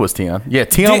 I think it was Tion. Yeah,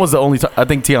 Tion was the only time. I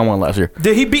think Tion won last year.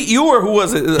 Did he beat you or who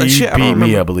was it? He beat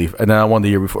me, I believe. And then I won the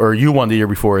year before. Or you won the year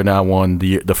before, and I won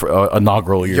the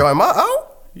inaugural year. Yo, am I out?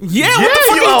 Yeah, what the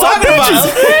fuck are you talking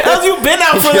about? How's you been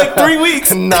out for like 3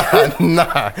 weeks?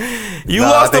 Nah. You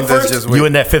lost the first. You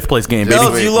in that 5th place game,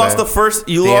 baby. You lost the first.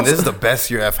 This is the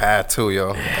best year I've had too,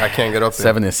 yo. I can't get up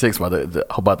there. 7-6.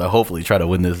 About to hopefully try to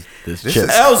win this chip.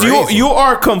 Els, you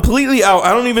are completely out.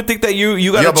 I don't even think that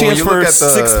you got a chance for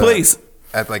 6th place.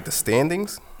 At like the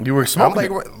standings, you were smoking.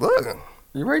 I'm like, look,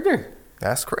 you're right there.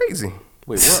 That's crazy.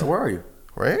 Wait, where are you?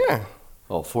 Right here.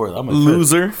 Oh, 4th. I'm a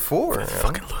loser. 4.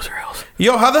 Fucking loser, Els.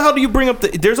 Yo, how the hell do you bring up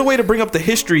there's a way to bring up the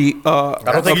history. I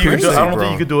don't think you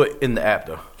could do it in the app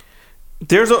though.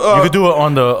 There's a you could do it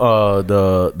on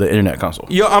the internet console.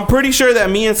 Yo, I'm pretty sure that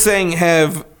me and Sang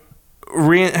have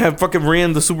fucking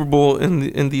ran the Super Bowl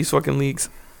in these fucking leagues.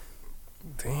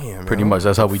 Damn. Pretty much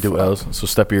that's how we do Els. So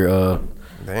step your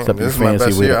Damn, this is my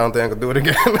best year. I don't think I could do it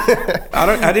again.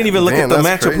 I didn't even look at the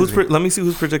matchup. Let me see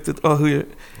who's projected. Oh, who?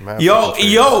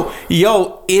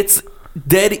 Yo! It's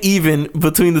dead even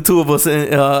between the two of us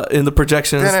in the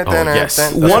projections. Yes.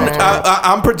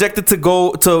 I'm projected to do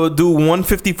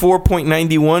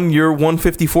 154.91. You're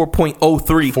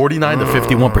 154.03. 49 to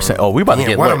 51%. Oh, we about to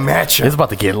get what lit. A matchup! It's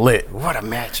about to get lit. What a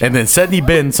matchup! And then Sedney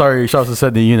Ben. Sorry, shouts to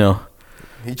Sedney. You know.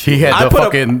 He had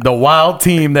the wild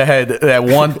team that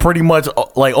won pretty much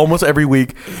like almost every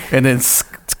week, and then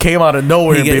came out of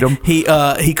nowhere and beat him.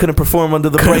 He couldn't perform under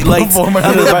the bright lights.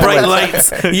 Under the bright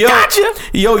lights. Yo, gotcha.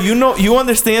 Yo, you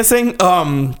understand saying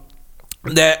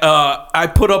that I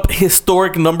put up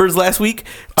historic numbers last week.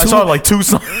 I saw like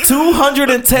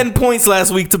 210 points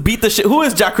last week to beat the shit. Who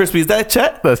is Jack Crispy? Is that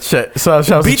Chet? That's Chet.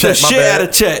 So beat the shit out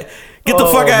of Chet. Get the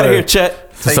fuck out of here, Chet.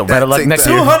 So better luck next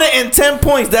year. 210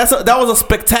 points. That was a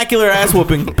spectacular ass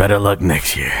whooping. Better luck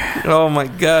next year. Oh my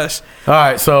gosh. All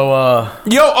right, so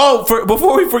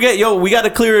before we forget, we got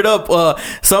to clear it up.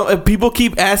 Some people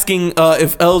keep asking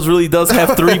if Els really does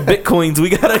have 3 bitcoins. We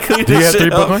got to clear this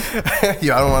shit up. Do you have 3 bitcoins?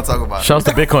 Yo, I don't want to talk about it. Shouts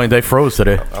to Bitcoin. They froze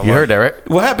today. You heard that, right?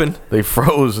 What happened? They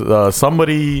froze.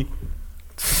 Somebody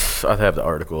I have the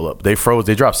article up. They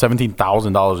dropped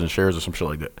 $17,000 in shares or some shit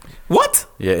like that. What?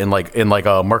 Yeah, in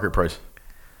a market price.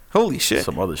 Holy shit.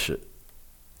 Some other shit.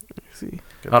 See.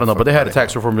 I don't know, but they had a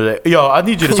tax reform today. Yo, I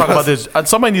need you to talk about this.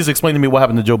 Somebody needs to explain to me what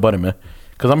happened to Joe Budden, man.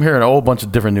 Because I'm hearing a whole bunch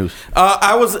of different news.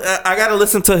 I got to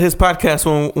listen to his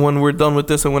podcast when we're done with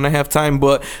this and when I have time.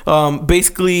 But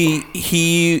basically,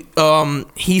 he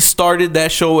started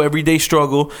that show, Everyday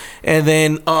Struggle, and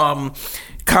then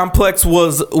Complex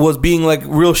was being like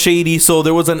real shady. So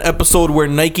there was an episode where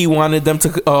Nike wanted them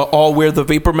to all wear the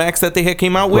Vapor Max that they had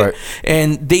came out with,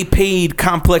 and they paid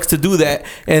Complex to do that.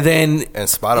 And then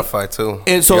Spotify too.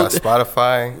 And so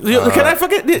Spotify. Can I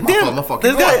forget? Damn,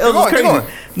 this guy was crazy.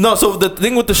 No, so the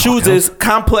thing with the shoes is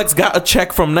Complex got a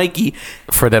check from Nike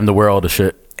for them to wear all the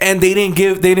shit, and they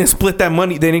didn't split that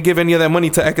money. They didn't give any of that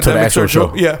money to Academics. To the actual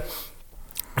show. Yeah.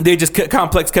 They just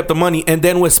Complex kept the money, and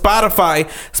then with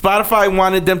Spotify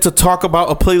wanted them to talk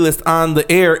about a playlist on the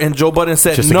air, and Joe Budden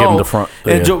said just to no. give them the front.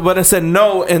 And Joe Budden said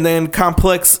no, and then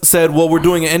Complex said, "Well, we're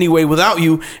doing it anyway without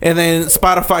you." And then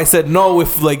Spotify said no,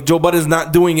 if like Joe Budden's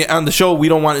not doing it on the show, we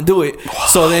don't want to do it.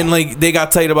 So then like they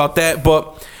got tight about that.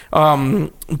 But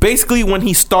basically, when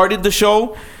he started the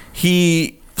show,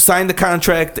 he signed the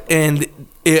contract, and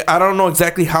I don't know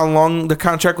exactly how long the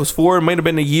contract was for. It might have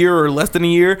been a year or less than a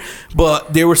year,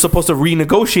 but they were supposed to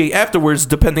renegotiate afterwards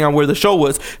depending on where the show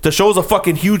was. The show's a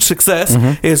fucking huge success.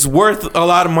 It's worth a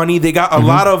lot of money. They got a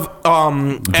lot of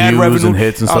ad revenue, and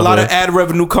hits and stuff, a lot of ad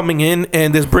revenue coming in,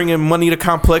 and it's bringing money to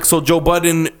Complex. So Joe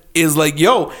Budden is like,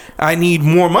 "Yo, I need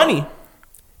more money,"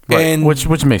 and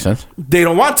which makes sense. They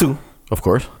don't want to, of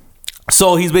course.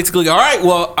 So he's basically, "All right,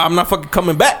 well, I'm not fucking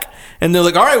coming back." And they're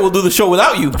like, "All right, we'll do the show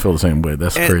without you." I feel the same way.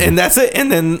 That's crazy. And that's it.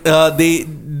 And then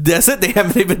that's it.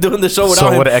 They've been doing the show without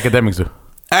him. So what do Academics do?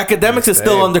 Academics is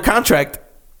still under contract,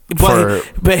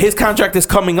 but his contract is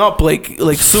coming up like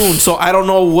soon. So I don't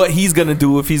know what he's gonna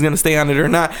do, if he's gonna stay on it or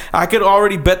not. I could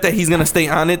already bet that he's gonna stay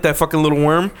on it. That fucking little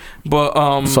worm. But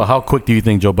so how quick do you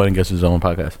think Joe Budden gets his own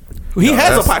podcast? He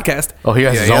has a podcast. Oh, he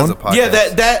has his own? Yeah,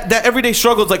 that Everyday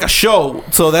Struggle is like a show.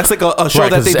 So that's like a show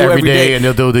that they do every day. And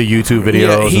they'll do the YouTube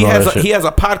videos. Yeah, he has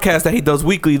a podcast that he does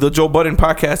weekly, the Joe Budden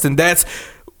podcast, and that's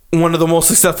one of the most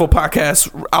successful podcasts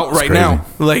out right now.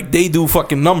 Like they do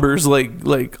fucking numbers, like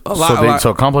a lot.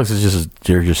 So Complex is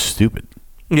they're just stupid.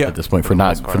 Yeah. At this point for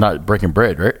not breaking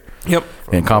bread, right? Yep.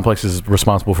 And Complex is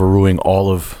responsible for ruining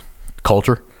all of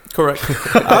culture. Correct.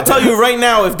 I'll tell you right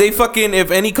now, if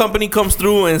any company comes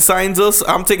through and signs us,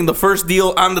 I'm taking the first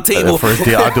deal on the table. The first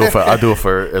deal, I do it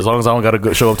for as long as I don't got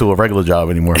to show up to a regular job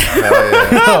anymore. They give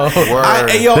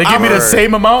me the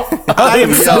same amount.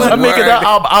 I'm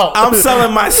out. I'm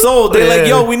selling my soul. They're like,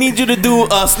 "Yo, we need you to do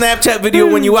a Snapchat video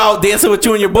when you out dancing with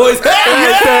you and your boys."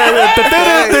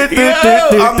 I'm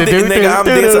dancing.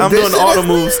 I'm doing all the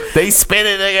moves. They spin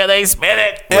it, nigga. They spin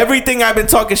it. Everything I've been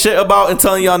talking shit about and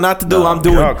telling y'all not to do, I'm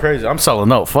doing. Crazy. I'm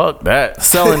selling out. Fuck that.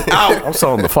 Selling out. I'm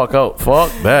selling the fuck out.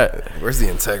 Fuck that. Where's the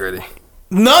integrity?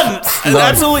 None.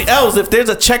 Absolutely else. If there's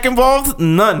a check involved,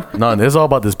 none. It's all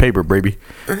about this paper, baby.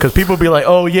 Because people be like,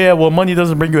 "Oh yeah, well, money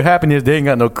doesn't bring you happiness. They ain't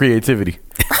got no creativity."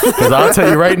 Because I'll tell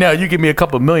you right now, you give me a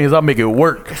couple millions, I'll make it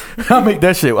work. I'll make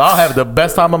that shit. I'll have the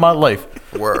best time of my life.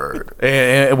 Word.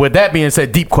 And with that being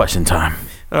said, deep question time.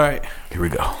 All right, here we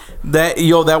go.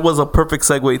 That was a perfect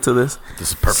segue to this. This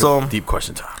is perfect. So, deep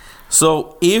question time.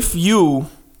 So if you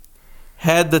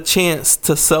had the chance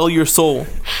to sell your soul,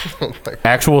 your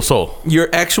actual soul,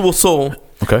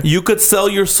 okay, you could sell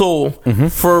your soul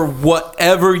for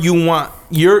whatever you want.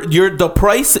 The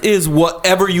price is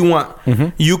whatever you want.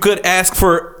 You could ask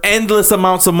for endless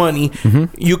amounts of money.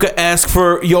 You could ask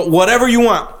for whatever you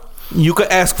want. You could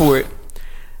ask for it.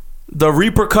 The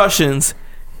repercussions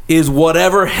is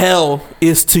whatever hell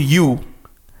is to you.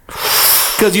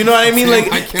 Cause you know what I mean, like,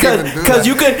 cause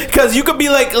you could be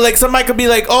like somebody could be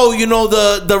like, "Oh,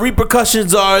 the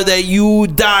repercussions are that you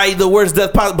die the worst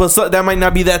death possible," but that might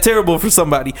not be that terrible for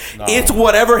somebody. No. It's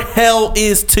whatever hell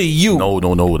is to you. No,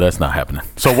 that's not happening.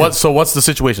 So what's the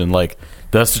situation? Like,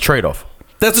 that's the trade off.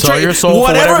 That's the trade. Sell your soul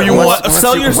for whatever you want.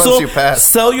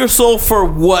 Sell your soul for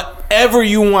whatever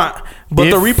you want, but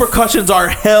the repercussions are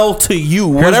hell to you.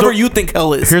 Whatever you think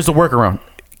hell is. Here's the workaround.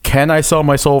 Can I sell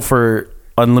my soul for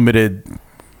unlimited?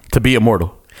 To be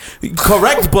immortal.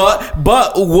 Correct, but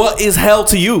what is hell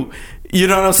to you? You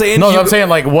know what I'm saying? No, I'm saying,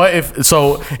 like, what if...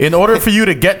 So, in order for you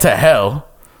to get to hell...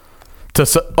 I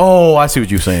see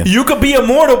what you're saying. You could be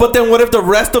immortal, but then what if the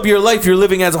rest of your life you're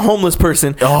living as a homeless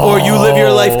person, or you live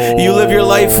your life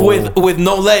with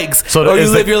no legs, or you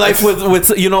live your life with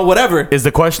whatever. Is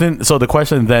the question? So the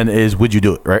question then is, would you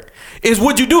do it? Right?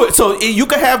 Would you do it? So you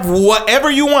could have whatever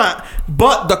you want,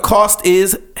 but the cost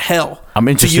is hell. I'm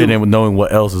to interested you. in knowing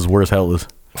what else is worse hell is.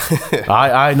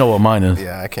 I know what mine is.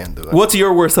 Yeah, I can't do it. What's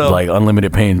your worst hell? Like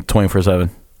unlimited pain 24/7.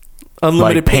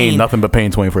 Unlimited Like pain, nothing but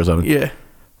pain 24/7. Yeah.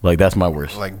 Like that's my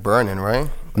worst. Like burning, right?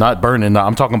 Not burning. No,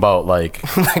 I'm talking about like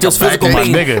Just a physical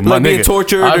backache. pain. my nigga, like being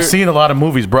tortured. I've or- seen a lot of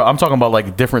movies, bro. I'm talking about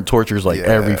like different tortures, like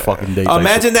every fucking day.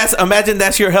 Imagine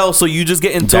that's your hell. So you just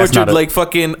getting That's tortured not a- like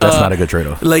fucking. That's not a good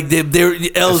trade-off. Like they're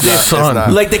Son.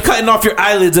 not. like they're cutting off your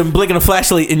eyelids and blinking a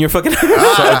flashlight in your fucking.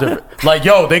 Like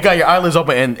yo, they got your eyelids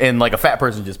open and like a fat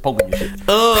person just poking your shit.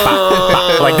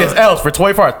 Like this else for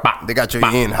 24 hours. Bah. They got you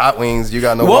eating hot wings. You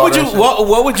got no. What would water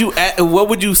you and shit. what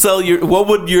would you sell your what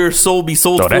would your soul be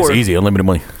sold Oh, that's for? easy. Unlimited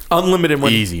money. Unlimited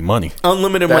money. Easy money.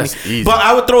 Unlimited That's money. easy. But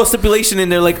I would throw a stipulation in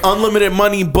there like unlimited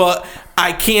money, but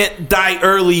I can't die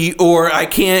early or I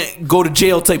can't go to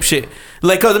jail type shit.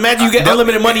 Like, cause imagine you get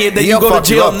unlimited money and then you He'll go to fuck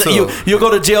you jail. up, too. You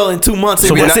go to jail in 2 months. There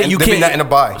And be let's say nothing- you there be can't. nothing to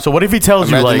buy. So what if he tells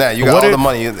Imagine you like that. You got what all if, the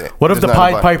money. What if There's the nothing to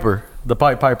Pied buy. Piper, the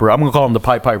Pied Piper, I'm gonna call him the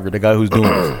Pied Piper, the guy who's doing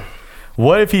this.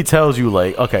 What if he tells you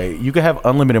like, okay, you can have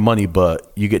unlimited money,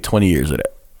 but you get 20 years of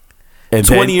that, and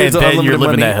 20 years and of then unlimited you're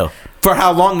living money. that hell. For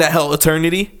how long that hell?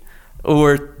 Eternity?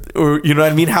 Or you know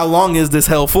what I mean? How long is this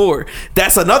hell for?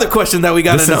 That's another question that we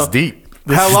got This to know. is deep.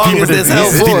 This How is long deeper is than- this hell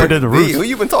this is for? deeper than the Hey, roots. who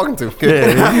you been talking to?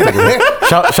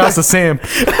 Shouts to Sam.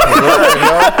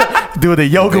 Doing the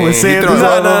yoga with he Sam. throws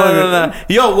This- No.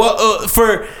 Yo,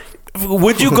 what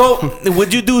would you go?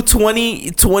 Would you do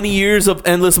 20 years of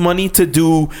endless money to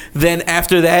do then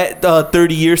after that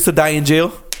 30 years to die in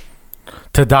jail?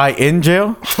 To die in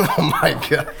jail? Oh my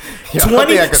god. Yeah, I 20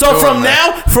 think I could so do it,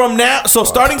 man. from now so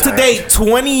starting today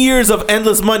 20 years of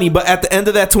endless money, but at the end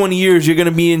of that 20 years you're going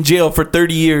to be in jail for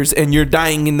 30 years and you're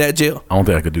dying in that jail. I don't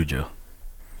think I could do jail.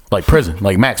 Like prison,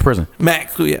 like max prison.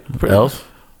 Max, yeah. Else?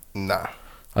 Nah.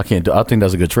 I can't do. I think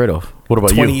that's a good trade-off. What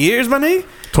about 20 you? years, my nigga.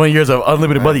 20 years of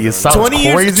unlimited money is sounds 20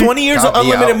 years, crazy. 20 years of Count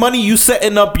me unlimited out. money, you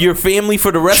setting up your family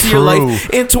for the rest of your True. life.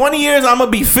 In 20 years, I'm gonna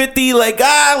be 50. Like you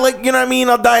know what I mean.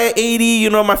 I'll die at 80. You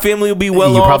know, my family will be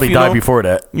well You off. probably you die know? before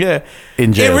that. Yeah,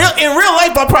 In jail. In real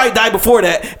life, I'll probably die before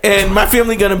that, and my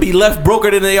family gonna be left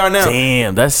broker than they are now.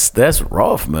 Damn, that's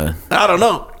rough, man. I don't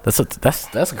know. That's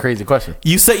a crazy question.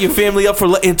 You set your family up for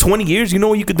in 20 years. You know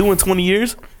what you could do in 20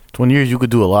 years? 20 years, you could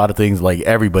do a lot of things. Like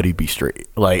everybody be straight.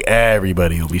 Like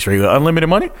everybody will be straight. With unlimited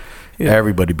money,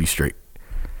 everybody be straight.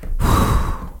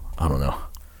 I don't know.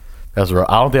 That's right.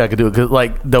 I don't think I could do it because,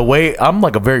 like, the way I'm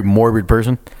like a very morbid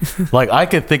person. Like, I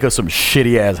could think of some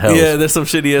shitty ass hells. Yeah, there's some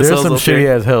shitty ass. There's some hells out there.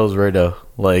 shitty ass hells right now.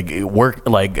 Like work,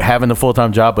 like having a full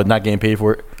time job but not getting paid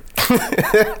for it.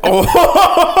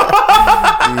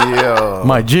 Yo.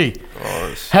 My G.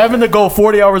 Having to go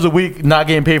 40 hours a week, not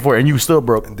getting paid for it, and you still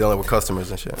broke. Dealing with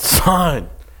customers and shit. Son,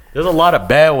 there's a lot of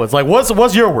bad ones. Like,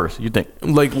 what's your worst? You think?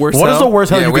 Like worse. What is the worst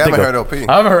hell Yeah, you we can think haven't of? heard LP.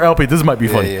 I haven't heard LP. This might be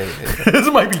funny. Yeah. This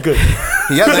might be good.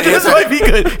 He has an This answer. might be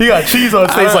good. He got cheese on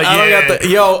his face. Like,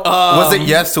 yeah. Was it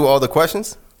yes to all the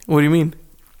questions? What do you mean?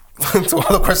 To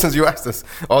all the questions you asked us.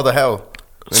 All the hell.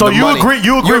 And So the you money. agree?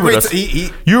 You agree with us?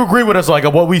 He, You agree with us? Like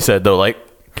what we said though. Like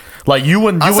you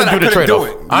wouldn't. You I said wouldn't I do the couldn't trade do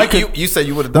off. it. I could. You said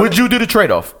you would have done Would it. you do the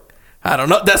trade off? I don't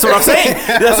know. That's what I'm saying.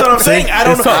 That's what I'm saying. I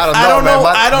don't It's know. tough. I don't know.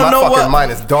 man. I don't my know fucking what.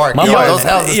 mind is dark. My Yo, mind- those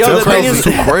houses Yo, too the thing crazy. is-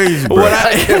 too crazy, bro. What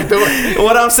I can't do it.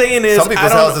 What I'm saying is, Some I people's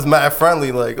don't. houses mad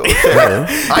friendly. Like, okay, I Yeah,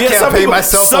 can't some pay people- my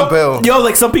cell some- phone bill. Yo,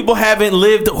 like some people haven't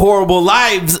lived horrible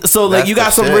lives, so like That's you got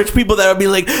the some shit. rich people that would be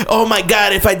like, "Oh my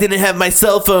god, if I didn't have my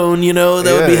cell phone, you know,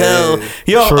 that would be Yeah, hell."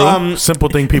 yeah, Yo, True. Simple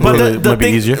thing people but might be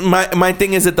thing, easier. my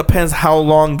thing is, it depends how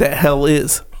long that hell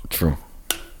is. True.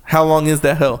 How long is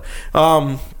that hell?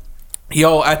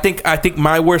 Yo, I think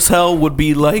my worst hell would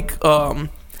be like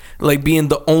being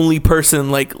the only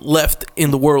person like left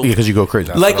in the world. Yeah, because you go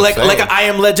crazy. Like what I'm like saying. an I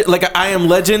am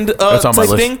legend That's on my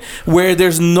type list. thing where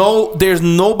there's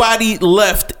nobody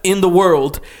left in the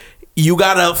world. You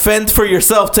gotta fend for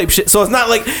yourself type shit. So it's not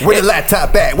like Where the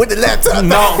laptop at? Where the laptop?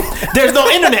 no. There's no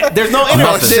internet. There's no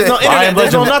internet. Nothing. There's no I internet. am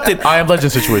There's no legend. nothing. I am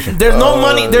legend situation. There's no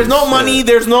money. There's no shit. money.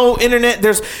 There's no internet.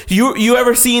 There's you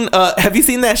ever seen? Have you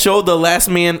seen that show, The Last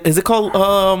Man? Is it called?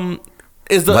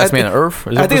 Is the Last Man on Earth?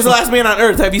 Is I that think it's this The Last Man on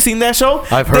Earth. Have you seen that show?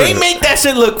 I've heard They of it. make that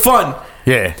shit look fun.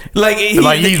 Yeah. Like He's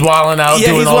wilding out,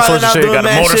 doing he's all wilding sorts of out, shit. doing Got a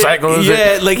mad motorcycle and shit.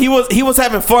 shit. Yeah, like he was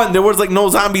having fun. There was like no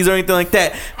zombies or anything like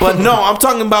that. But no, I'm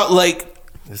talking about like.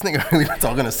 This nigga really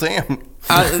talking to Sam.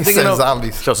 I He think said of-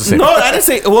 zombies. Just the same. No, I didn't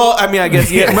say. Well, I mean, I guess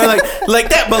yeah, but like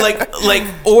that, but like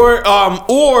or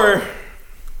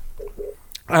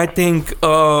I think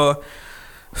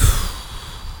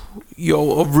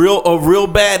yo, a real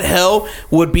bad hell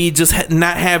would be just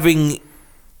not having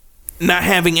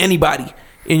anybody.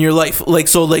 in your life? Like,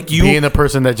 so like you being a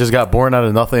person that just got born out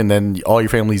of nothing, and then all your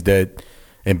family's dead,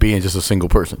 and being just a single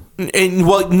person. and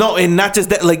well, no, and not just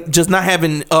that, like just not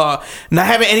having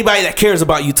anybody that cares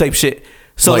about you type shit.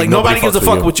 So like nobody gives a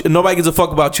fuck with you. Nobody gives a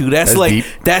fuck about you. That's like deep.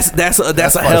 that's a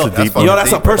hell. That's Yo,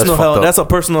 that's a personal That's hell. fucked That's a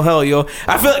personal hell, yo.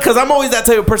 I feel because I'm always that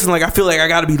type of person. Like I feel like I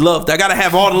gotta be loved. I gotta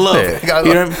have all the love. Yeah,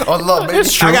 You know what I mean? all the love, baby.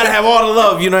 I gotta have all the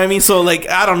love. You know what I mean? So like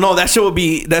I don't know. That shit would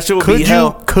be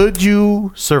hell. Could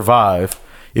you survive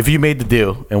if you made the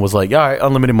deal and was like, all right,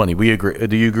 unlimited money? We agree.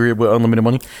 Do you agree with unlimited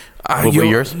money? What Yo,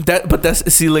 yours? But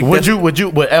that's see like. Would you?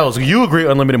 What else? You agree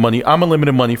unlimited money? I'm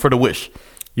unlimited money for the wish.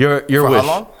 Your For wish.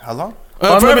 How long?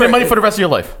 Unlimited forever. money for the rest of your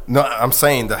life. No, I'm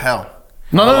saying the hell.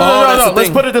 No. that's the Let's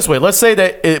thing. put it this way. Let's say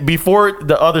that before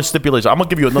the other stipulation, I'm gonna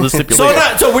give you another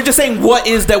stipulation. So we're just saying what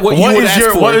is that? What What you would is ask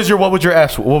your for? what would you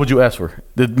ask for? What would you ask for?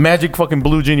 The magic fucking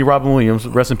blue genie Robin Williams,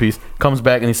 rest in peace, comes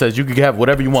back and he says you can have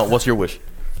whatever you want. What's your wish?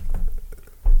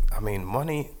 I mean,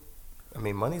 money's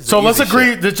So the let's easy agree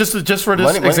shit. that just for this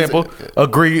Money's example,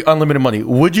 agree unlimited money.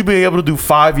 Would you be able to do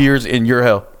 5 years in your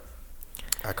hell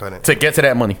I couldn't. to get to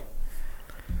that money?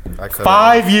 I couldn't.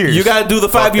 5 years. You got to do the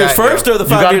 5 Fuck years that, first, yo. or the You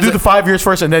 5 got to years. do the 5 years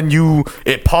first, and then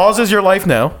it pauses your life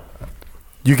now.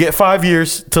 You get 5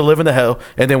 years to live in the hell,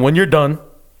 and then when you're done,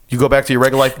 you go back to your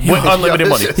regular life with unlimited this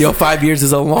money. shit- Yo, 5 years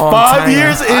is a long 5 time.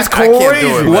 years I is can't do it, crazy.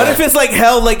 man. What if it's like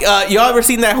hell? Like y'all ever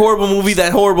seen that horrible movie,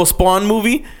 that horrible Spawn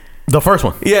movie? The first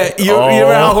one. Yeah, you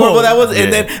remember how horrible that was? Yeah.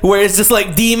 And then where it's just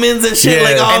like demons and shit. Yeah.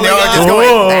 Like all And they're all like, just going,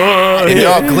 Oh, and they're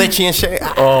all glitchy and shit.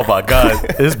 Oh my god,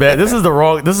 it's bad. This is the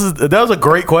wrong. That was a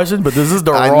great question, but this is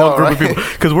the I wrong know, group right? of people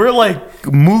because we're like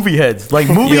movie heads. Like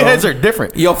movie Yo. heads are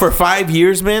different. yo, for 5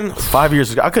 years, man. 5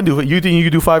 years. I couldn't do it. You think you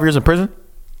could do 5 years in prison,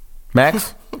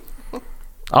 max?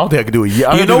 I don't think I could do a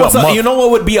year. You know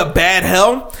what would be a bad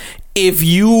hell if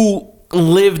you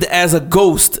lived as a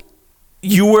ghost.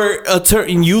 You were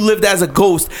you lived as a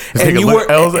ghost, and you were.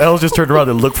 Els just turned around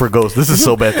and looked for ghosts. This is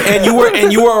so bad. And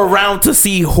you were around to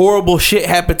see horrible shit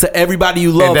happen to everybody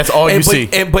you love. And that's all you see.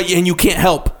 And you can't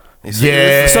help.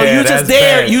 Yeah. So you that's just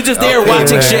there, bad. you just there Okay,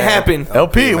 watching man. shit happen.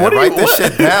 LP, Man, what are write you? this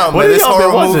what- shit down, what man. are This y'all been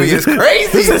horror watching? movie is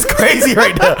crazy. This is crazy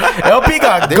right now. LP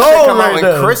got This shit gold come out right in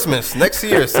now. Christmas next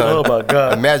year, son. Oh, my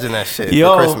God. Imagine that shit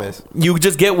Yo, for Christmas. you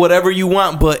just get whatever you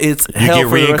want, but it's You hell get for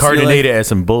the rest of your life. reincarnated as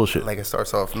some bullshit. Like it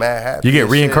starts off mad happy. You get and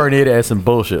shit. reincarnated as some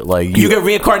bullshit. Like You get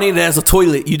reincarnated as a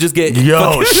toilet. You just get yo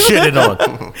fucking- shitting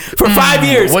on. for 5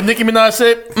 years. What Nicki Minaj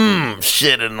said?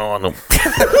 Shitting on them.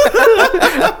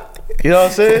 You know what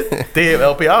I'm saying? Damn,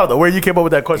 LP, I don't know where you came up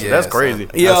with that question. Yeah, That's crazy.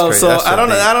 son. Yo, That's crazy. so That's I don't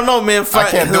know. deep. I don't know, man. I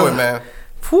can't do it, man. Oh,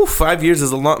 Whew, 5 years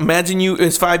is a long. Imagine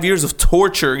it's 5 years of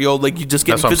torture, yo. Like you just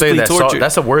getting That's what I'm saying. physically tortured.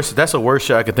 That's the worst. That's the worst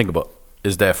shit I can think about.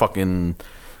 Is that fucking?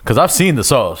 Because I've seen the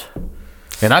Saws,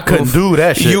 and I couldn't do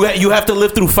that shit. You have to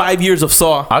live through 5 years of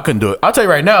Saw. I couldn't do it. I'll tell you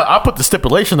right now. I put the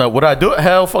stipulation up. Would I do it?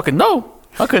 Hell, fucking no.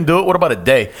 I couldn't do it. What about a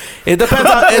day? It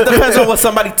depends on what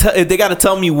somebody. They got to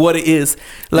tell me what it is.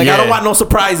 Like I Yeah. don't want no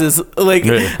surprises. Like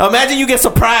Yeah. imagine you get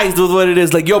surprised with what it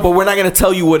is. Like yo, but we're not gonna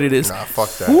tell you what it is. Nah, fuck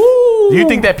that. Do you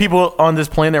think that people on this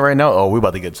planet right now? Oh, we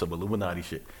about to get some Illuminati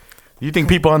shit. Do you think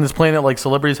people on this planet, like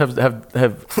celebrities, have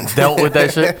dealt with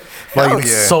that shit? Hell Like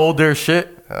yeah. sold their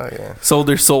shit, Oh yeah. Sold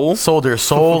their soul. sold their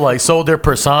soul, like sold their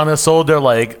persona, sold their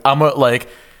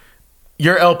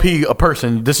you're LP, a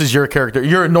person. This is your character.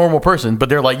 You're a normal person, but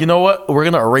they're like, you know what? We're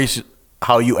gonna erase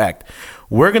how you act.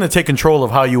 We're gonna take control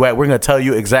of how you act. We're gonna tell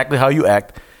you exactly how you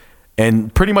act,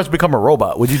 and pretty much become a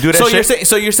robot. Would you do that? So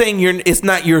shit? you're saying it's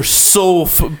not your soul.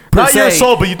 Per Not your se.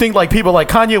 soul, but you think like people like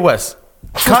Kanye West.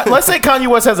 Let's say Kanye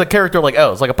West has a character like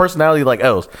Els, like a personality like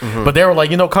Els, but they were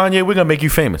like, you know, Kanye, we're gonna make you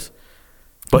famous.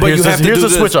 But you have to here's do the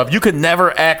this. switch up. You could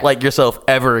never act like yourself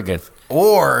ever again.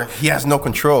 Or he has no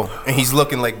control and he's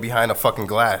looking like behind a fucking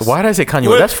glass. Why did I say Kanye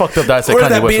West? That's fucked up that I said Or is Kanye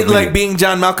that West. being, was like idiot. being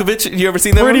John Malkovich? You ever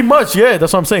seen that? Pretty one? much, yeah.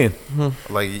 That's what I'm saying.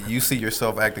 Like you see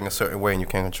yourself acting a certain way and you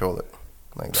can't control it.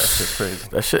 Like that shit's crazy.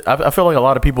 That shit. I feel like a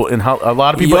lot of people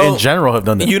Yo, in general have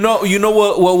done that. You know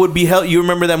what would be hell? You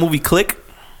remember that movie Click?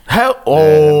 Hell,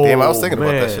 oh, Damn, I was thinking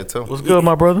about that man. shit too. What's good,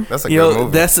 my brother? That's a good Yo,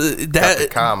 movie. that's Got that the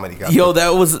comedy. Got Yo,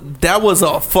 the- that was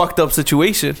a fucked up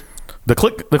situation. The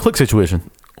click situation,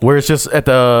 where it's just at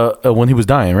the when he was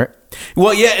dying, right?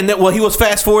 Well, yeah, and then he was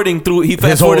fast forwarding through. He fast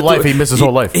His whole forwarded life, through, he missed his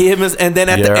whole life. And then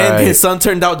at Yeah, the end, right. his son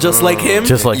turned out just like him.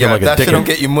 Just like yeah, him, like a that shit dickhead. don't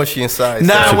get you mushy inside.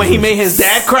 Nah, son. when he made his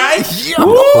dad cry. Yo.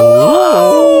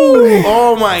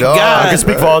 Oh my Dog. I can god.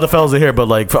 speak for all the fellas in here, but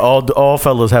like for all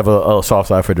fellas have a soft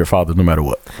side for their father, no matter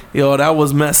what. Yo, that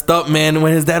was messed up, man.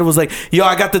 When his dad was like, "Yo,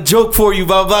 I got the joke for you,"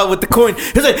 blah blah, with the coin.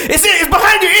 He's like, "It's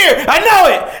behind your ear. I know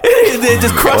it." It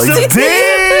just crushed him.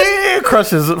 Damn,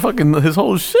 crushes fucking his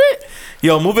whole shit.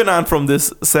 Yo, moving on from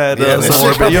this sad, this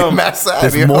shit morbid, yo, mad sad,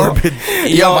 This yo. morbid.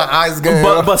 Yo, my eyes going.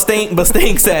 but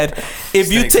staying sad.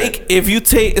 If you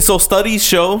take, so studies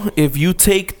show if you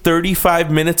take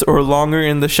 35 minutes or longer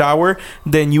in the shower,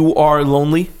 then you are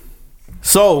lonely.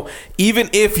 So even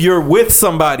if you're with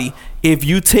somebody, if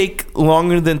you take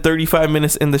longer than 35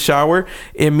 minutes in the shower,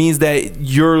 it means that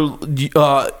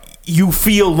you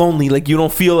feel lonely, like you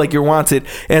don't feel like you're wanted.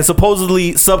 And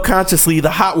supposedly, subconsciously,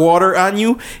 the hot water on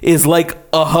you is like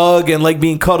a hug and like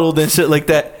being cuddled and shit like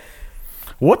that.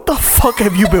 What the fuck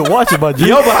have you been watching, my G?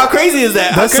 Yo, but how crazy is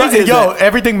that? How crazy is that?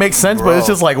 Everything makes sense, but it's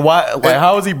just like, why? Like,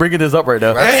 how is he bringing this up right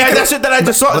now? Hey, that shit that I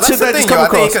just saw, But shit that's that the I just thing, yo. come I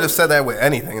think he across. could have said that with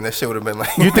anything, and that shit would have been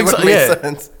like. You think it so? would've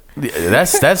made Yeah.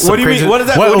 sense. That's What do you crazy. mean? What is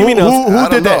that? What do you mean? Who I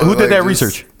did don't that? know, Who did like, that just-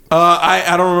 research?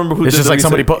 I don't remember who. It's did just the like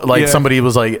somebody research. put, like Yeah. somebody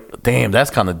was like, "Damn,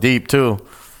 that's kind of deep too."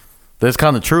 That's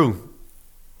kind of true.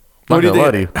 What Not do you gonna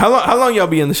lie to you. think? How long y'all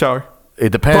be in the shower?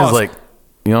 It depends. Pause. Like,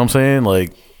 you know what I'm saying?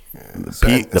 Like,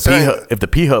 if the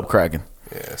P hub cracking.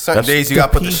 Yeah, certain days you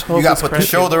got to put the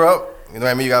shoulder up. You know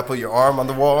what I mean? You got to put your arm on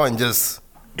the wall and just.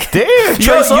 Damn, Yo,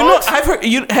 Trey you know, Songz? I've heard.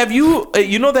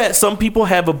 You know that some people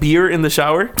have a beer in the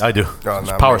shower. I do. Oh, It's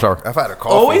nah, power man. shower. I've had a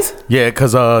coffee. Always? Yeah,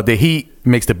 because the heat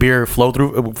makes the beer flow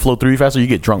through you faster. You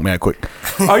get drunk mad quick.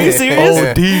 Are you serious?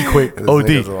 OD quick. This OD.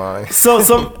 nigga's lying. So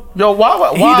some. Yo,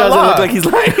 why He doesn't look like he's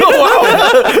lying.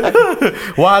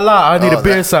 Why lie? I need a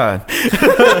beer that- sign.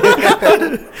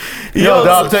 Yo, Yo,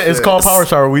 dog, I'm telling you, it's shit. called power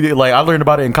shower. We did I learned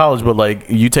about it in college, but like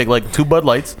you take like 2 Bud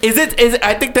Lights. Is it?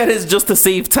 I think that is just to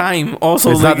save time.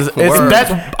 Also, It's like, not.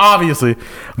 That's obviously,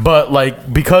 but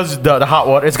like because the hot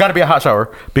water, it's got to be a hot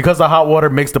shower because the hot water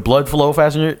makes the blood flow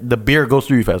faster. The beer goes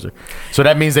through you faster, so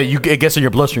that means that it gets in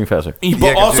your bloodstream faster. but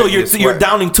Yeah, 'cause also you're you're sweating.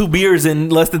 downing 2 beers in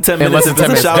less than 10 In minutes. less than 10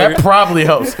 in the minutes, shower. that probably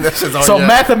helps. That shit's on So your-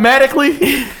 mathematically,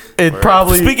 it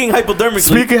probably. Speaking hypodermically.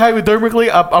 Speaking hypodermically,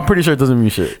 I'm pretty sure it doesn't mean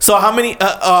shit. So how many?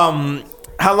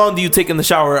 How long do you take in the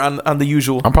shower on the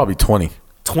usual? I'm probably 20.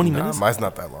 20 Nah, minutes. mine's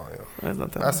not that long, yo. That's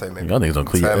not that I say maybe. Y'all niggas don't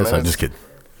clean your 10 ass. I'm minutes. just kidding.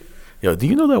 Yo, do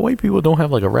you know that white people don't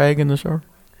have like a rag in the shower?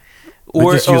 They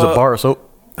Or, just use a uh, bar of soap.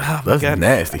 That's God.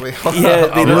 nasty. Wait, hold Yeah, on.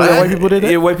 they You know don't. that white people did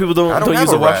that? Yeah, white people don't don't have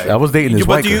use a a wash. rag. I was dating this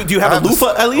But white do you girl. do you have I a have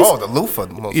loofah the- at least? Oh, the loofah,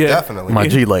 most Yeah. definitely. My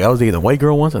G, like I was dating a white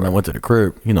girl once, and I went to the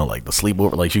crib. You know, like the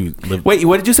sleepover. Like she lived. Wait,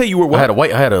 what did you say? You were what? I had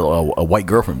a white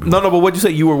girlfriend. No, but what did you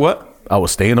say? You were what? I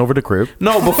was staying over the crib.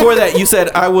 No, before that, you said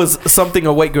I was something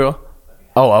a white girl.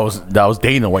 Oh, I was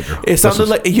dating a white girl. It sounded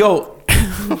like yo.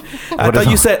 I What is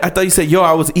thought you said yo.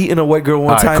 I was eating a white girl one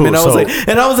All right, time, cool, and I was so-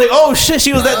 like, oh shit,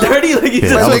 she was that dirty. Like you Yeah,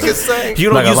 said, I That's was- what you can say. you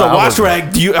don't Like, use a I wash was- rag.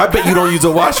 I bet you don't use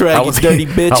a wash rag. I You was- dirty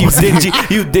bitch. I You was- dingy.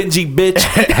 You dingy bitch.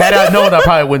 Had I known, I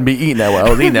probably wouldn't be eating that way. I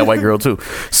was eating that white girl too.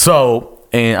 So,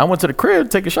 and I went to the crib to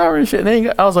take a shower and shit. And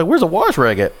then I was like, "Where's a wash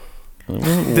rag at?"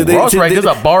 Did they- Wash did- rag. did-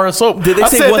 There's a bar of soap. did they I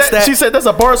say, said "What's that?" She said, "That's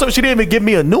a bar of soap." She didn't even give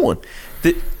me a new one.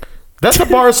 Did- That's the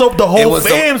bar of soap the whole was the-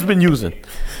 fam's been using.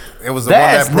 It was the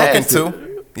That's one that broke nasty. in 2.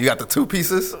 You got the 2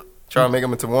 pieces. Try to make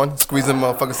them into 1. Squeeze them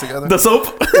motherfuckers together. the soap.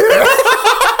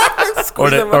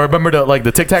 Or remember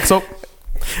the Tic Tac soap?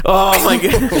 Oh my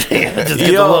god. Just get the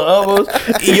little Yo, elbows.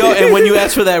 and when you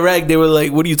asked for that rag, they were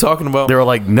like, "What are you talking about?" They were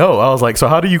like, "No." I was like, "So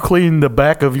how do you clean the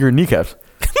back of your kneecaps?"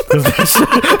 Because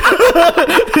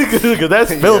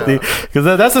that's filthy. Because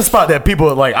that's a spot that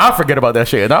people like. I forget about that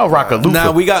shit, and I'll rock a loofah.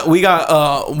 Nah, we got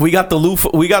the loofah.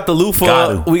 We got the loofah.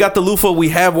 Got it. We got the loofah. We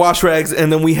have wash rags,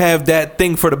 and then we have that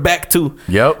thing for the back too.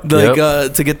 Yep, Like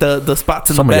yep. to get the spots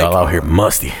in Some the of back. y'all out here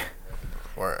musty.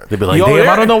 Word. They be like, Yo, "Damn, there-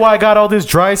 I don't know why I got all this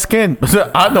dry skin."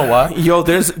 I know why.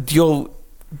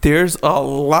 There's a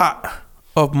lot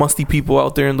of musty people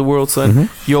out there in the world, son.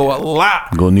 Mm-hmm. Yo, a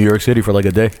lot. Go to New York City for like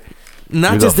a day.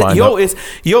 Not You just gonna that, find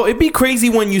it'd be crazy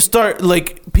when you start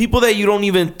like people that you don't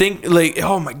even think like,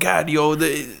 oh my god,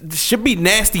 this should be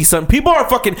nasty, son. People are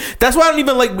fucking. That's why I don't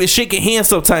even like shaking hands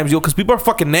sometimes, because people are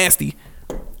fucking nasty.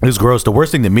 It's gross. The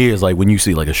worst thing to me is like when you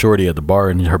see like a shorty at the bar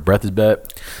and her breath is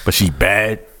bad, but she's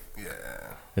bad. Yeah.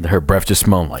 And her breath just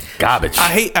smells like garbage.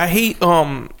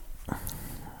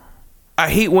 I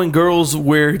hate when girls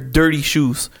wear dirty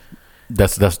shoes.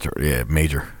 That's yeah,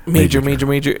 major. Major.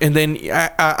 And then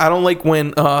I don't like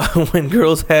when when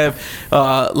girls have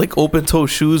like open toe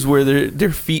shoes where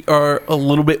their feet are a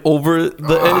little bit over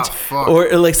the edge, fuck. or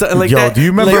like something like Yo, that. do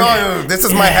you remember- Like, Yo, this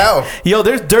is my hell. yo,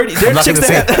 there's dirty. There's not chicks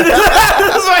gonna that.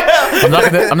 That's my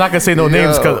hell. I'm not gonna say no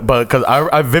names, Yo. because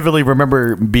I vividly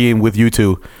remember being with you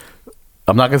two.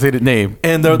 I'm not gonna say the name.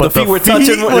 And the but feet were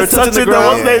touching- were they're touching the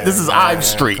ground. Yeah. This is I'm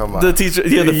Street. Come on. The teacher,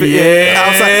 yeah,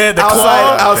 Yeah, the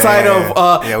claw. outside Man.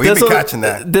 of. Yeah, we this be was- catching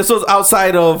that. This was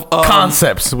outside of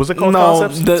Concepts. Was it called no,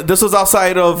 Concepts? this was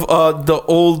outside of the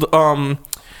old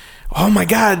Oh my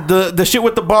god, the shit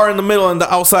with the bar in the middle and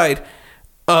the outside.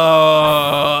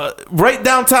 Right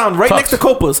downtown, right next to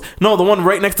Copa's. No, the one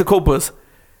right next to Copa's.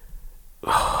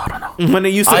 I don't know. When they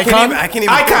used to Icon. I couldn't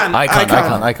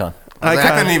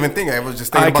even think. I was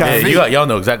just thinking about the feet. Y'all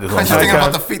know exactly what I I'm was just thinking talking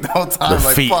about the feet the whole time. The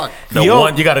Like, feet. fuck. The Yo.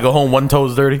 one you got to go home one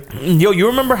toes dirty. Yo, you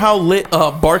remember how lit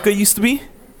Barca used to be?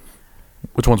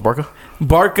 Which one's Barca?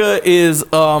 Barca is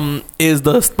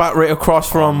the spot right across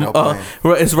from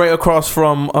it's right across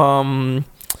from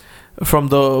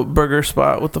the burger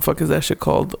spot. What the fuck is that shit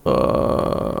called?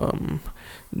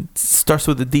 Starts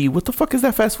with a D. What the fuck is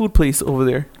that fast food place over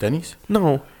there? Denny's?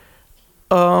 No.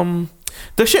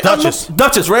 The shit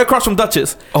Duchess, right across from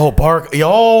Duchess. Oh, Barca.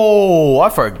 Yo, I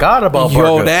forgot about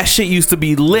Barca. Yo, that shit used to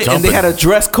be lit, Jumping. and they had a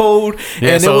dress code.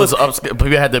 Yeah, and so it was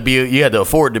you had to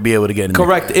afford to be able to get in.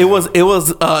 correct. There. It was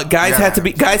guys had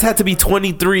to be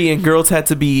 23 and girls had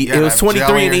to be. It was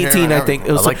 23 and 18, I think.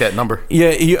 It was I like that number.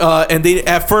 Yeah, and they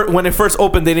when it first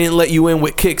opened, they didn't let you in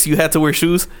with kicks. You had to wear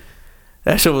shoes.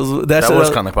 That shit was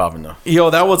kind of popping though. Yo,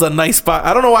 that was a nice spot.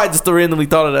 I don't know why I just randomly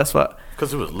thought of that spot.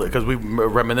 Because it was lit. Because we were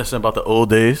reminiscing about the old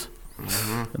days.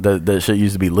 That shit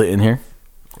used to be lit in here.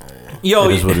 Yo,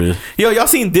 It is what it is. Yo, y'all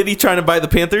seen Diddy trying to buy the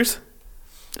Panthers?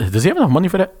 Does he have enough money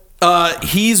for that?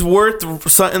 He's worth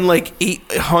something like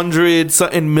 800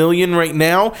 something million right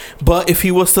now. But if he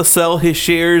was to sell his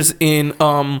shares in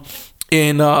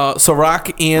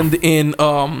Ciroc and in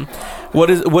what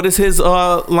is his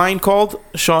line called?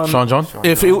 Sean John?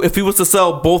 If he was to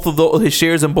sell both of his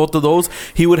shares in both of those,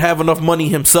 he would have enough money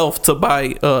himself to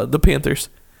buy the Panthers.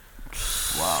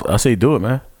 Wow. I say do it,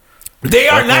 man. They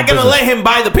are not gonna let him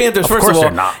buy the Panthers. First of all,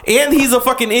 they're not. And he's a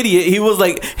fucking idiot. He was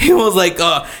like,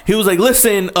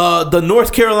 listen, the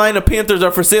North Carolina Panthers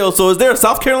are for sale. So is there a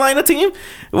South Carolina team?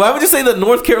 Why would you say the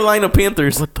North Carolina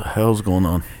Panthers? What the hell's going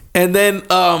on? And then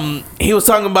he was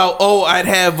talking about, I'd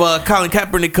have Colin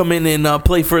Kaepernick come in and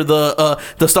play for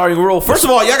the starting role. First of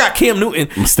all, y'all got Cam Newton.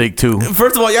 Mistake too.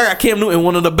 First of all, y'all got Cam Newton,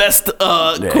 one of the best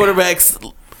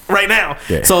quarterbacks right now.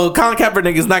 Yeah. So Colin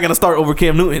Kaepernick is not going to start over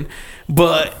Cam Newton.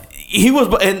 But he was,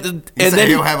 and then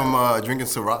he'll have him drinking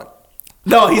Ciroc.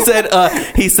 No, he said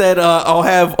I'll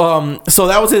have so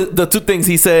that was the two things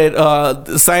he said,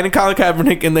 signing Colin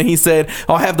Kaepernick, and then he said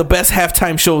I'll have the best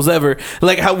halftime shows ever.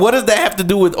 Like, what does that have to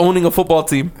do with owning a football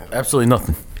team? Absolutely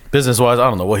nothing. Business wise, I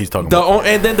don't know what he's talking about.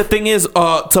 And then the thing is,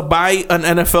 to buy an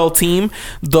NFL team,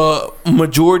 the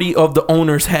majority of the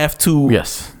owners have to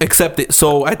accept it.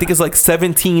 So I think it's like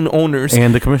 17 owners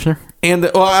and the commissioner. And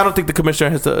I don't think the commissioner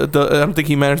has I don't think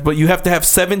he matters, but you have to have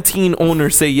 17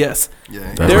 owners say yes.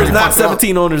 Yeah, there's not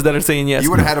 17 owners that are saying yes. You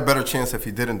would have had a better chance if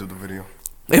he didn't do the video.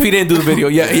 If he didn't do the video,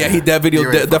 that video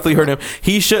definitely hurt him.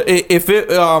 He should. If it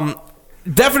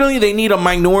definitely they need a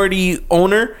minority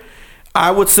owner. I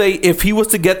would say if he was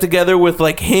to get together with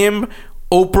like him,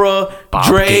 Oprah,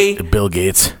 Dre, Bill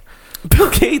Gates. Bill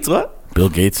Gates, what? Bill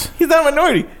Gates. He's not a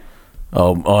minority.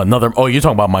 Another. Oh, you're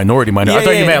talking about minority. I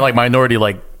thought you meant like minority,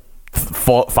 like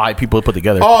 5 people put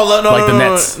together. Oh, no, like the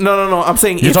Nets. No. I'm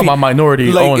saying you're talking about minority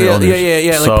owners.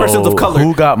 Yeah. Like persons of color.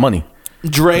 Who got money?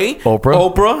 Dre,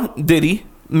 Oprah, Diddy.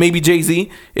 Maybe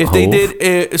Jay-Z. If they did,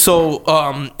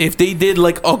 if they did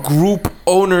like a group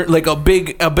owner, like a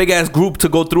big ass group to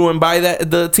go through and buy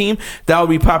the team, that would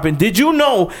be popping. Did you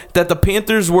know that the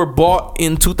Panthers were bought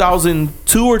in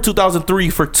 2002 or 2003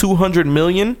 for $200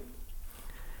 million?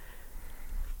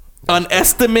 An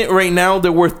estimate right now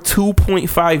they're worth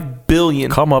 $2.5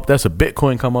 billion. Come up, that's a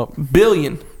Bitcoin come up.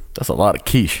 Billion. That's a lot of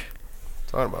quiche.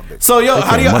 So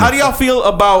how do y'all feel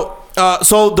about?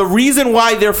 So the reason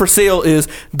why they're for sale is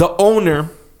the owner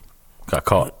got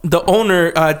caught. The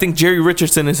owner, I think Jerry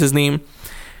Richardson is his name.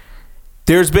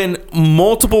 There's been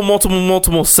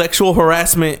multiple sexual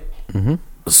harassment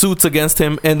suits against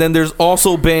him, and then there's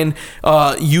also been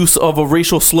use of a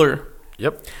racial slur.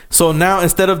 Yep. So now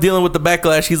instead of dealing with the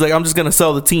backlash, he's like, I'm just gonna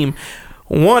sell the team.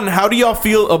 One, how do y'all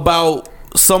feel about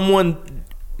someone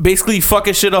basically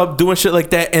fucking shit up, doing shit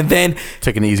like that, and then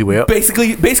taking the easy way up?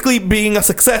 Basically being a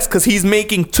success because he's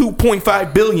making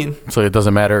 $2.5 billion. So it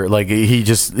doesn't matter. Like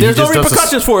there's no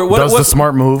repercussions for it. What's the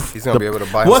smart move? He's gonna be able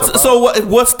to buy.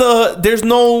 There's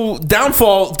no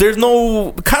downfall. There's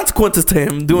no consequences to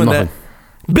him doing that.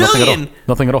 Billion.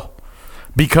 Nothing at all.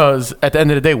 Because at the end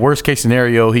of the day, worst case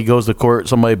scenario, he goes to court.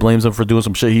 Somebody blames him for doing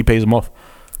some shit. He pays him off.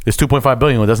 It's $2.5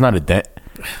 billion. Well, that's not a debt.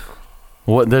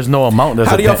 What? The's no amount.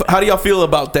 How do y'all feel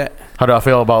about that? How do I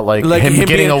feel about like him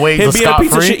getting away scot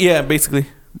free? Yeah, basically.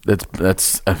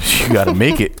 That's you got to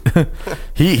make it.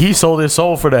 he sold his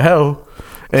soul for the hell.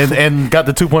 And got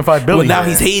the $2.5 billion. Well, now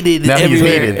he's hated.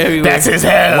 Everywhere. That's his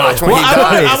hell.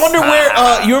 I wonder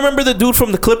where. You remember the dude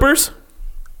from the Clippers?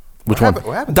 Which What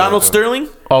one? happened to Donald him? Sterling.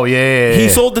 Oh yeah. He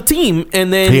sold the team,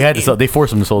 and then He had to sell. They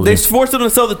forced him to sell. They forced him to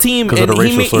sell the team, 'Cause of and the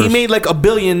racial he slurs. made like $1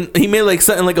 billion. He made like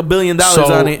something like $1 billion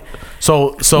on it.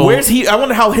 So Where's he? I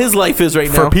wonder how his life is right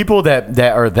for now. people that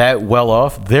are that well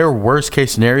off, their worst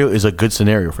case scenario is a good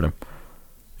scenario for them.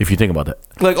 If you think about that,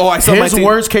 Like, oh, I saw my his team.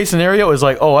 worst case scenario is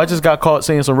like, oh, I just got caught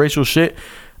saying some racial shit.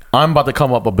 I'm about to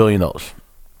come up $1 billion.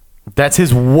 That's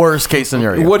his worst case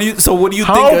scenario. What do you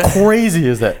How think? crazy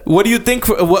is that? What do you think?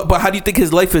 But how do you think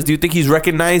his life is? Do you think he's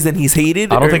recognized and he's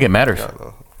hated? I don't or- think it matters.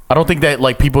 I don't think that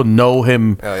like people know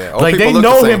him. Hell yeah. Old Like they people look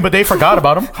know the him, same. but they forgot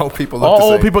about him. Old people look All the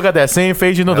old same. people got that same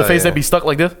face. You know, the Hell face yeah. that be stuck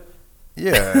like this.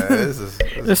 Yeah, this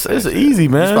is It's easy,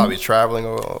 man. He's probably traveling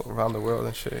around the world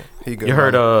and shit. He good. You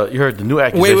heard the new Wait,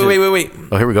 accusation. wait.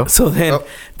 Oh, here we go. So then, Oh.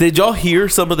 did y'all hear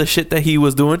some of the shit that he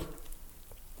was doing?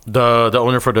 The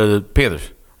owner for the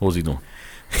Panthers. What was he doing?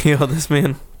 Yo, this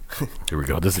man. Here we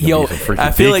go. This is Yo, gonna be some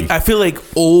freaking I feel like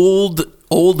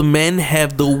old men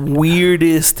have the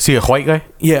weirdest. See a white guy?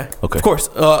 Yeah, Okay. of course.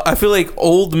 I feel like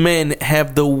old men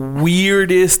have the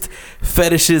weirdest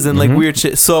fetishes and like weird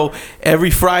shit. So every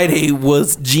Friday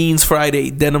was jeans Friday,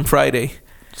 denim Friday.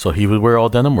 So he would wear all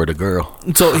denim or the girl?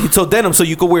 So denim, so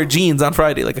you could wear jeans on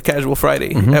Friday, like a casual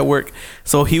Friday at work.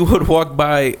 So he would walk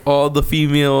by all the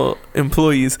female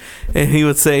employees and he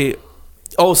would say,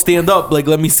 "Oh, stand up! Like,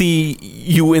 let me see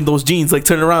you in those jeans. Like,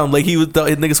 turn around." Like,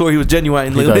 nigga swore he was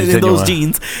genuine. Like, thought he was in those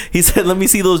genuine. jeans, he said, "Let me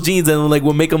see those jeans," and like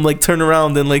we'll make them like turn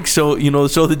around and like show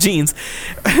the jeans,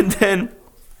 and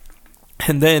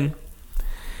then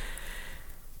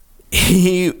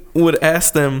he would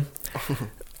ask them,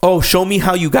 "Oh, show me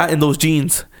how you got in those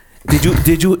jeans.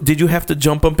 Did you have to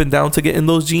jump up and down to get in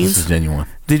those This jeans? is genuine.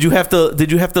 Did you have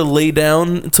to lay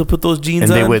down to put those jeans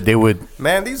And on?" they would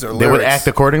Man, these are they would lyrics. act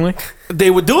accordingly.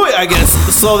 They would do it, I guess.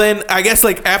 So then I guess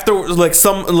like afterwards, like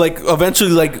some like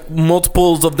eventually like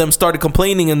multiples of them started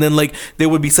complaining, and then like they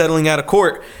would be settling out of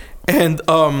court, and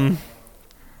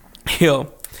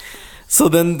so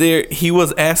then he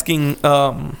was asking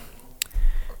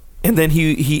and then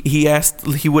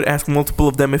he would ask multiple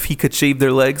of them if he could shave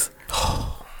their legs.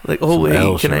 Like, oh Some wait, L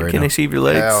can shit I right can now. I shave your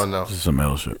legs? Hell no. This is some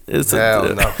L shit. It's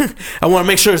Hell no. I want to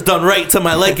make sure it's done right to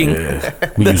my liking. Yeah.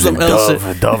 We That's using some L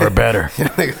shit. Dove or better.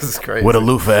 Niggas is crazy. With a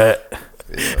loofah at.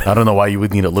 I don't know why you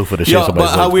would need a loofah to shave Yo,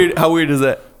 somebody's but how legs. weird is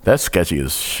that? That's sketchy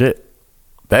as shit.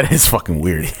 That is fucking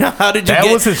weird. How did you That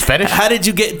get, was his fetish? How did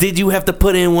you get? Did you have to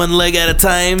put in one leg at a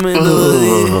time?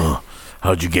 Ugh.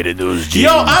 How'd you get in those jeans?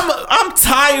 Yo, I'm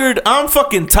tired. I'm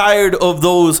fucking tired of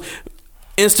those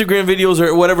Instagram videos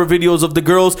or whatever videos of the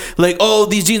girls like, oh,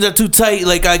 these jeans are too tight,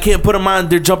 like I can't put them on.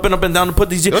 They're jumping up and down to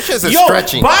put these jeans. Those shits are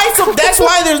stretching. Buy some. That's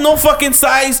why there's no fucking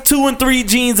size 2 and 3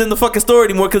 jeans in the fucking store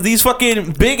anymore, because these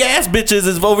fucking big ass bitches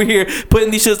is over here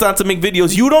putting these shits on to make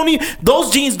videos. You don't need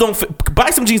those jeans. Don't fit. Buy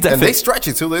some jeans that And fit. they stretch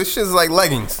you too. This shit's like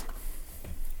leggings.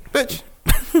 Bitch.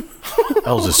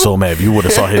 I was just so mad. If you would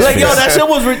have saw his Like, face. yo,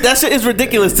 that shit is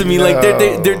ridiculous to me. Like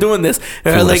they're doing this.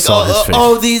 would've Like, saw his face.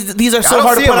 oh, these are so don't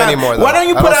hard to see put them on. anymore, though. Why don't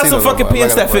you I put don't on see some them no fucking more. I'm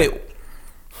pants not that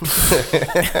gonna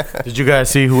fit? Did you guys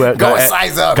see who Go got,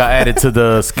 size up. got added to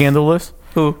the scandal list?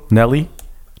 Who? Nelly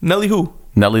Who?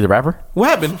 the rapper. What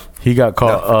happened? He got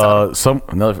caught.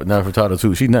 Nelly Furtado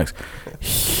too. She next.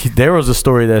 There was a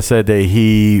story that said that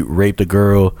he raped a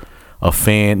girl, a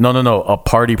fan. No, a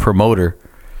party promoter.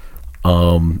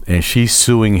 And she's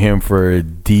suing him for how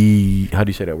do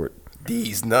you say that word?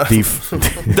 These nuts.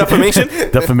 Defamation?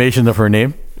 Defamation of her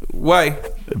name, Why?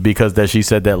 because that she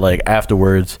said that like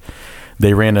afterwards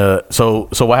they ran a so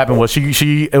what happened was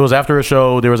she it was after a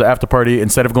show, there was an after party.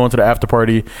 Instead of going to the after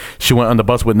party, she went on the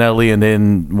bus with Nelly, and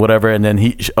then whatever, and then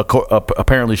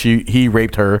apparently he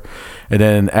raped her, and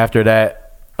then after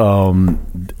that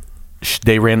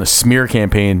they ran a smear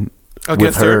campaign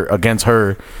against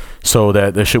her so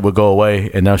that the shit would go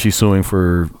away, and now she's suing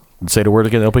for, say the word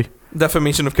again, LP.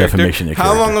 Defamation of character. Defamation of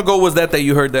How character. long ago was that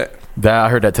you heard that? That I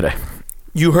heard that today.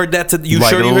 You heard that? You like,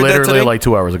 sure you heard that literally today? like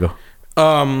 2 hours ago.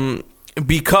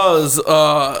 Because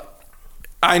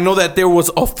I know that there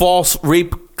was a false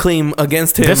rape claim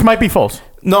against him. This might be false.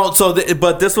 No,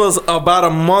 but this was about a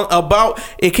month.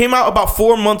 It came out about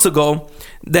 4 months ago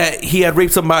that he had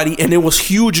raped somebody, and it was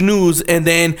huge news. And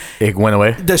then It went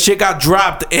away. the shit got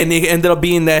dropped, and it ended up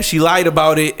being that she lied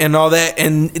about it and all that,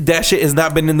 and that shit has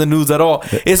not been in the news at all.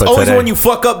 It's But always today- when you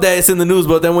fuck up that it's in the news,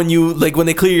 but then when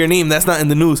they clear your name, that's not in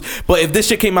the news. But if this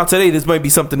shit came out today, this might be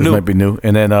something This new. might be new.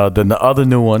 And then the other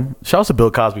new one. Shout out to Bill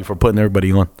Cosby for putting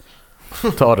everybody on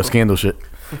to all the scandal shit.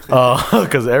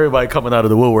 Because everybody coming out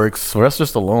of the woodworks. So that's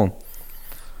just alone.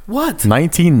 What?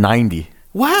 1990.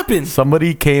 What happened?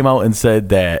 Somebody came out and said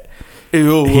that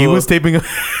Ew, he was taping.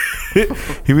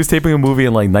 he was taping a movie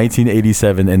in like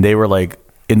 1987, and they were like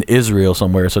in Israel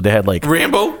somewhere. So they had like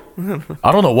Rambo.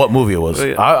 I don't know what movie it was. Oh,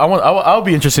 yeah. I'll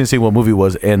be interested to see what movie it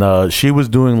was. And she was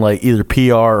doing like either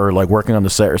PR or like working on the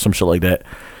set or some shit like that.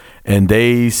 And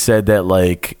they said that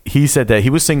like he said that he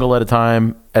was single at the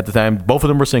time. Both of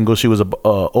them were single. She was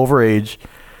overage.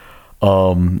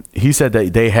 He said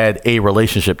that they had a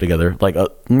relationship together, like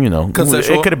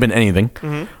Consensual. it could have been anything.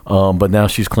 But now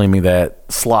she's claiming that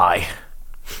Sly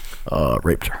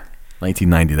raped her.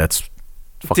 1990. That's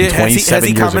fucking 27 years ago. Has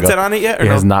he commented on it yet? Or He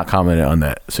no? has not commented on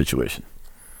that situation.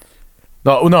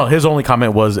 No. His only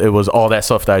comment was it was all that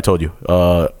stuff that I told you.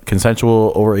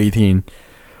 Consensual, over 18,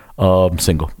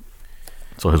 single.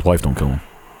 So his wife don't kill him.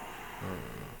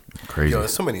 Crazy. Yo,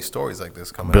 there's so many stories like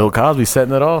this coming Bill out. Cosby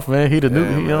setting it off, man. He the new, you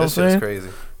know what I'm That shit's saying? crazy.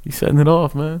 He's setting it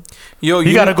off, man. Yo,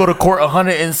 He got to go to court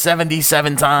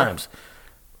 177 times.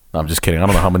 No, I'm just kidding. I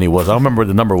don't know how many it was. I don't remember what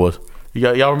the number was.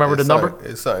 Y'all remember the number?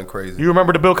 It's something crazy. You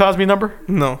remember the Bill Cosby number?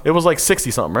 No. It was like 60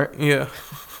 something, right? Yeah.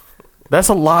 That's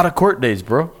a lot of court days,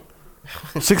 bro.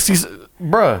 60,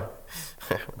 bruh.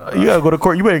 You gotta go to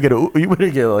court. You better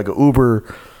get like an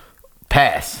Uber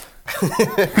pass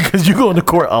because you go into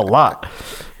court a lot.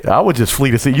 I would just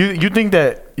flee the city. You think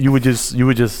that you would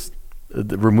just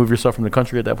remove yourself from the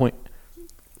country at that point?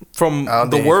 From I don't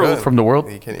the think he world. could. From the world?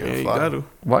 He can't Yeah, even you fly. got to.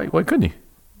 Why couldn't he?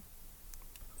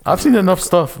 I've seen enough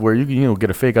stuff where you can get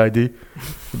a fake ID.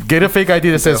 Get a fake ID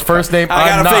that says first name. I I'm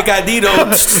got a not. fake ID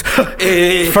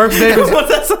though. First name is What's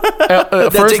that?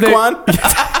 first name.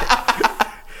 Jaquan?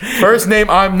 First name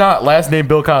I'm not. Last name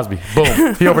Bill Cosby.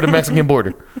 Boom. He over the Mexican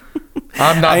border.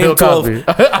 I'm not I am Bill 12.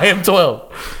 Cosby. I am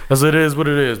 12. That's what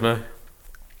it is, man.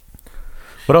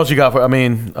 What else you got for? I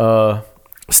mean,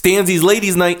 Stanzy's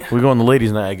Ladies Night. we're going to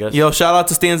ladies' night, I guess. Yo, shout out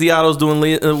to Stanzy Autos doing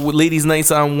ladies'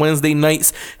 nights on Wednesday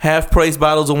nights. Half price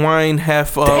bottles of wine,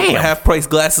 half price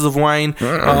glasses of wine.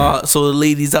 So the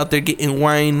ladies out there getting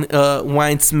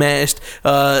wine smashed,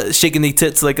 shaking their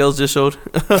tits like Els just showed.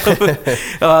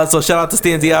 So shout out to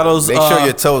Stanzy Autos. Make sure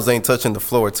your toes ain't touching the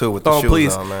floor too with the shoes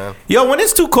please. on, man. Yo, when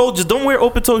it's too cold, just don't wear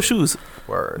open toe shoes.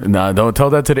 Word. Nah, don't tell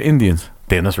that to the Indians.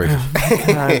 Damn, that's racist.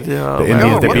 God, yo, The man.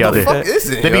 Indians, they what be the out there. fuck is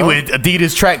it, They be yo? with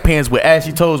Adidas track pants with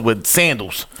ashy toes with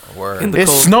sandals. Word. In the It's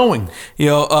cold. snowing.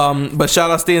 Yo, but shout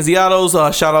out Stanzy Autos,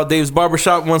 shout out Dave's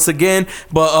Barbershop once again.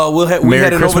 But we Merry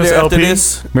headed over Christmas, there after LP.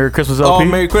 this. Merry Christmas, Oh, LP.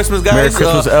 Merry Christmas, guys! Merry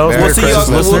Christmas, Els. We'll Merry see y'all.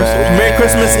 Christmas, listeners. Merry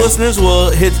Christmas,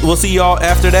 listeners. We'll see y'all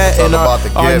after that Talk in about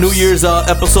the our gifts. New Year's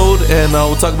episode, and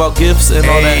we'll talk about gifts and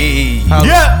all Hey. that.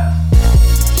 Yeah.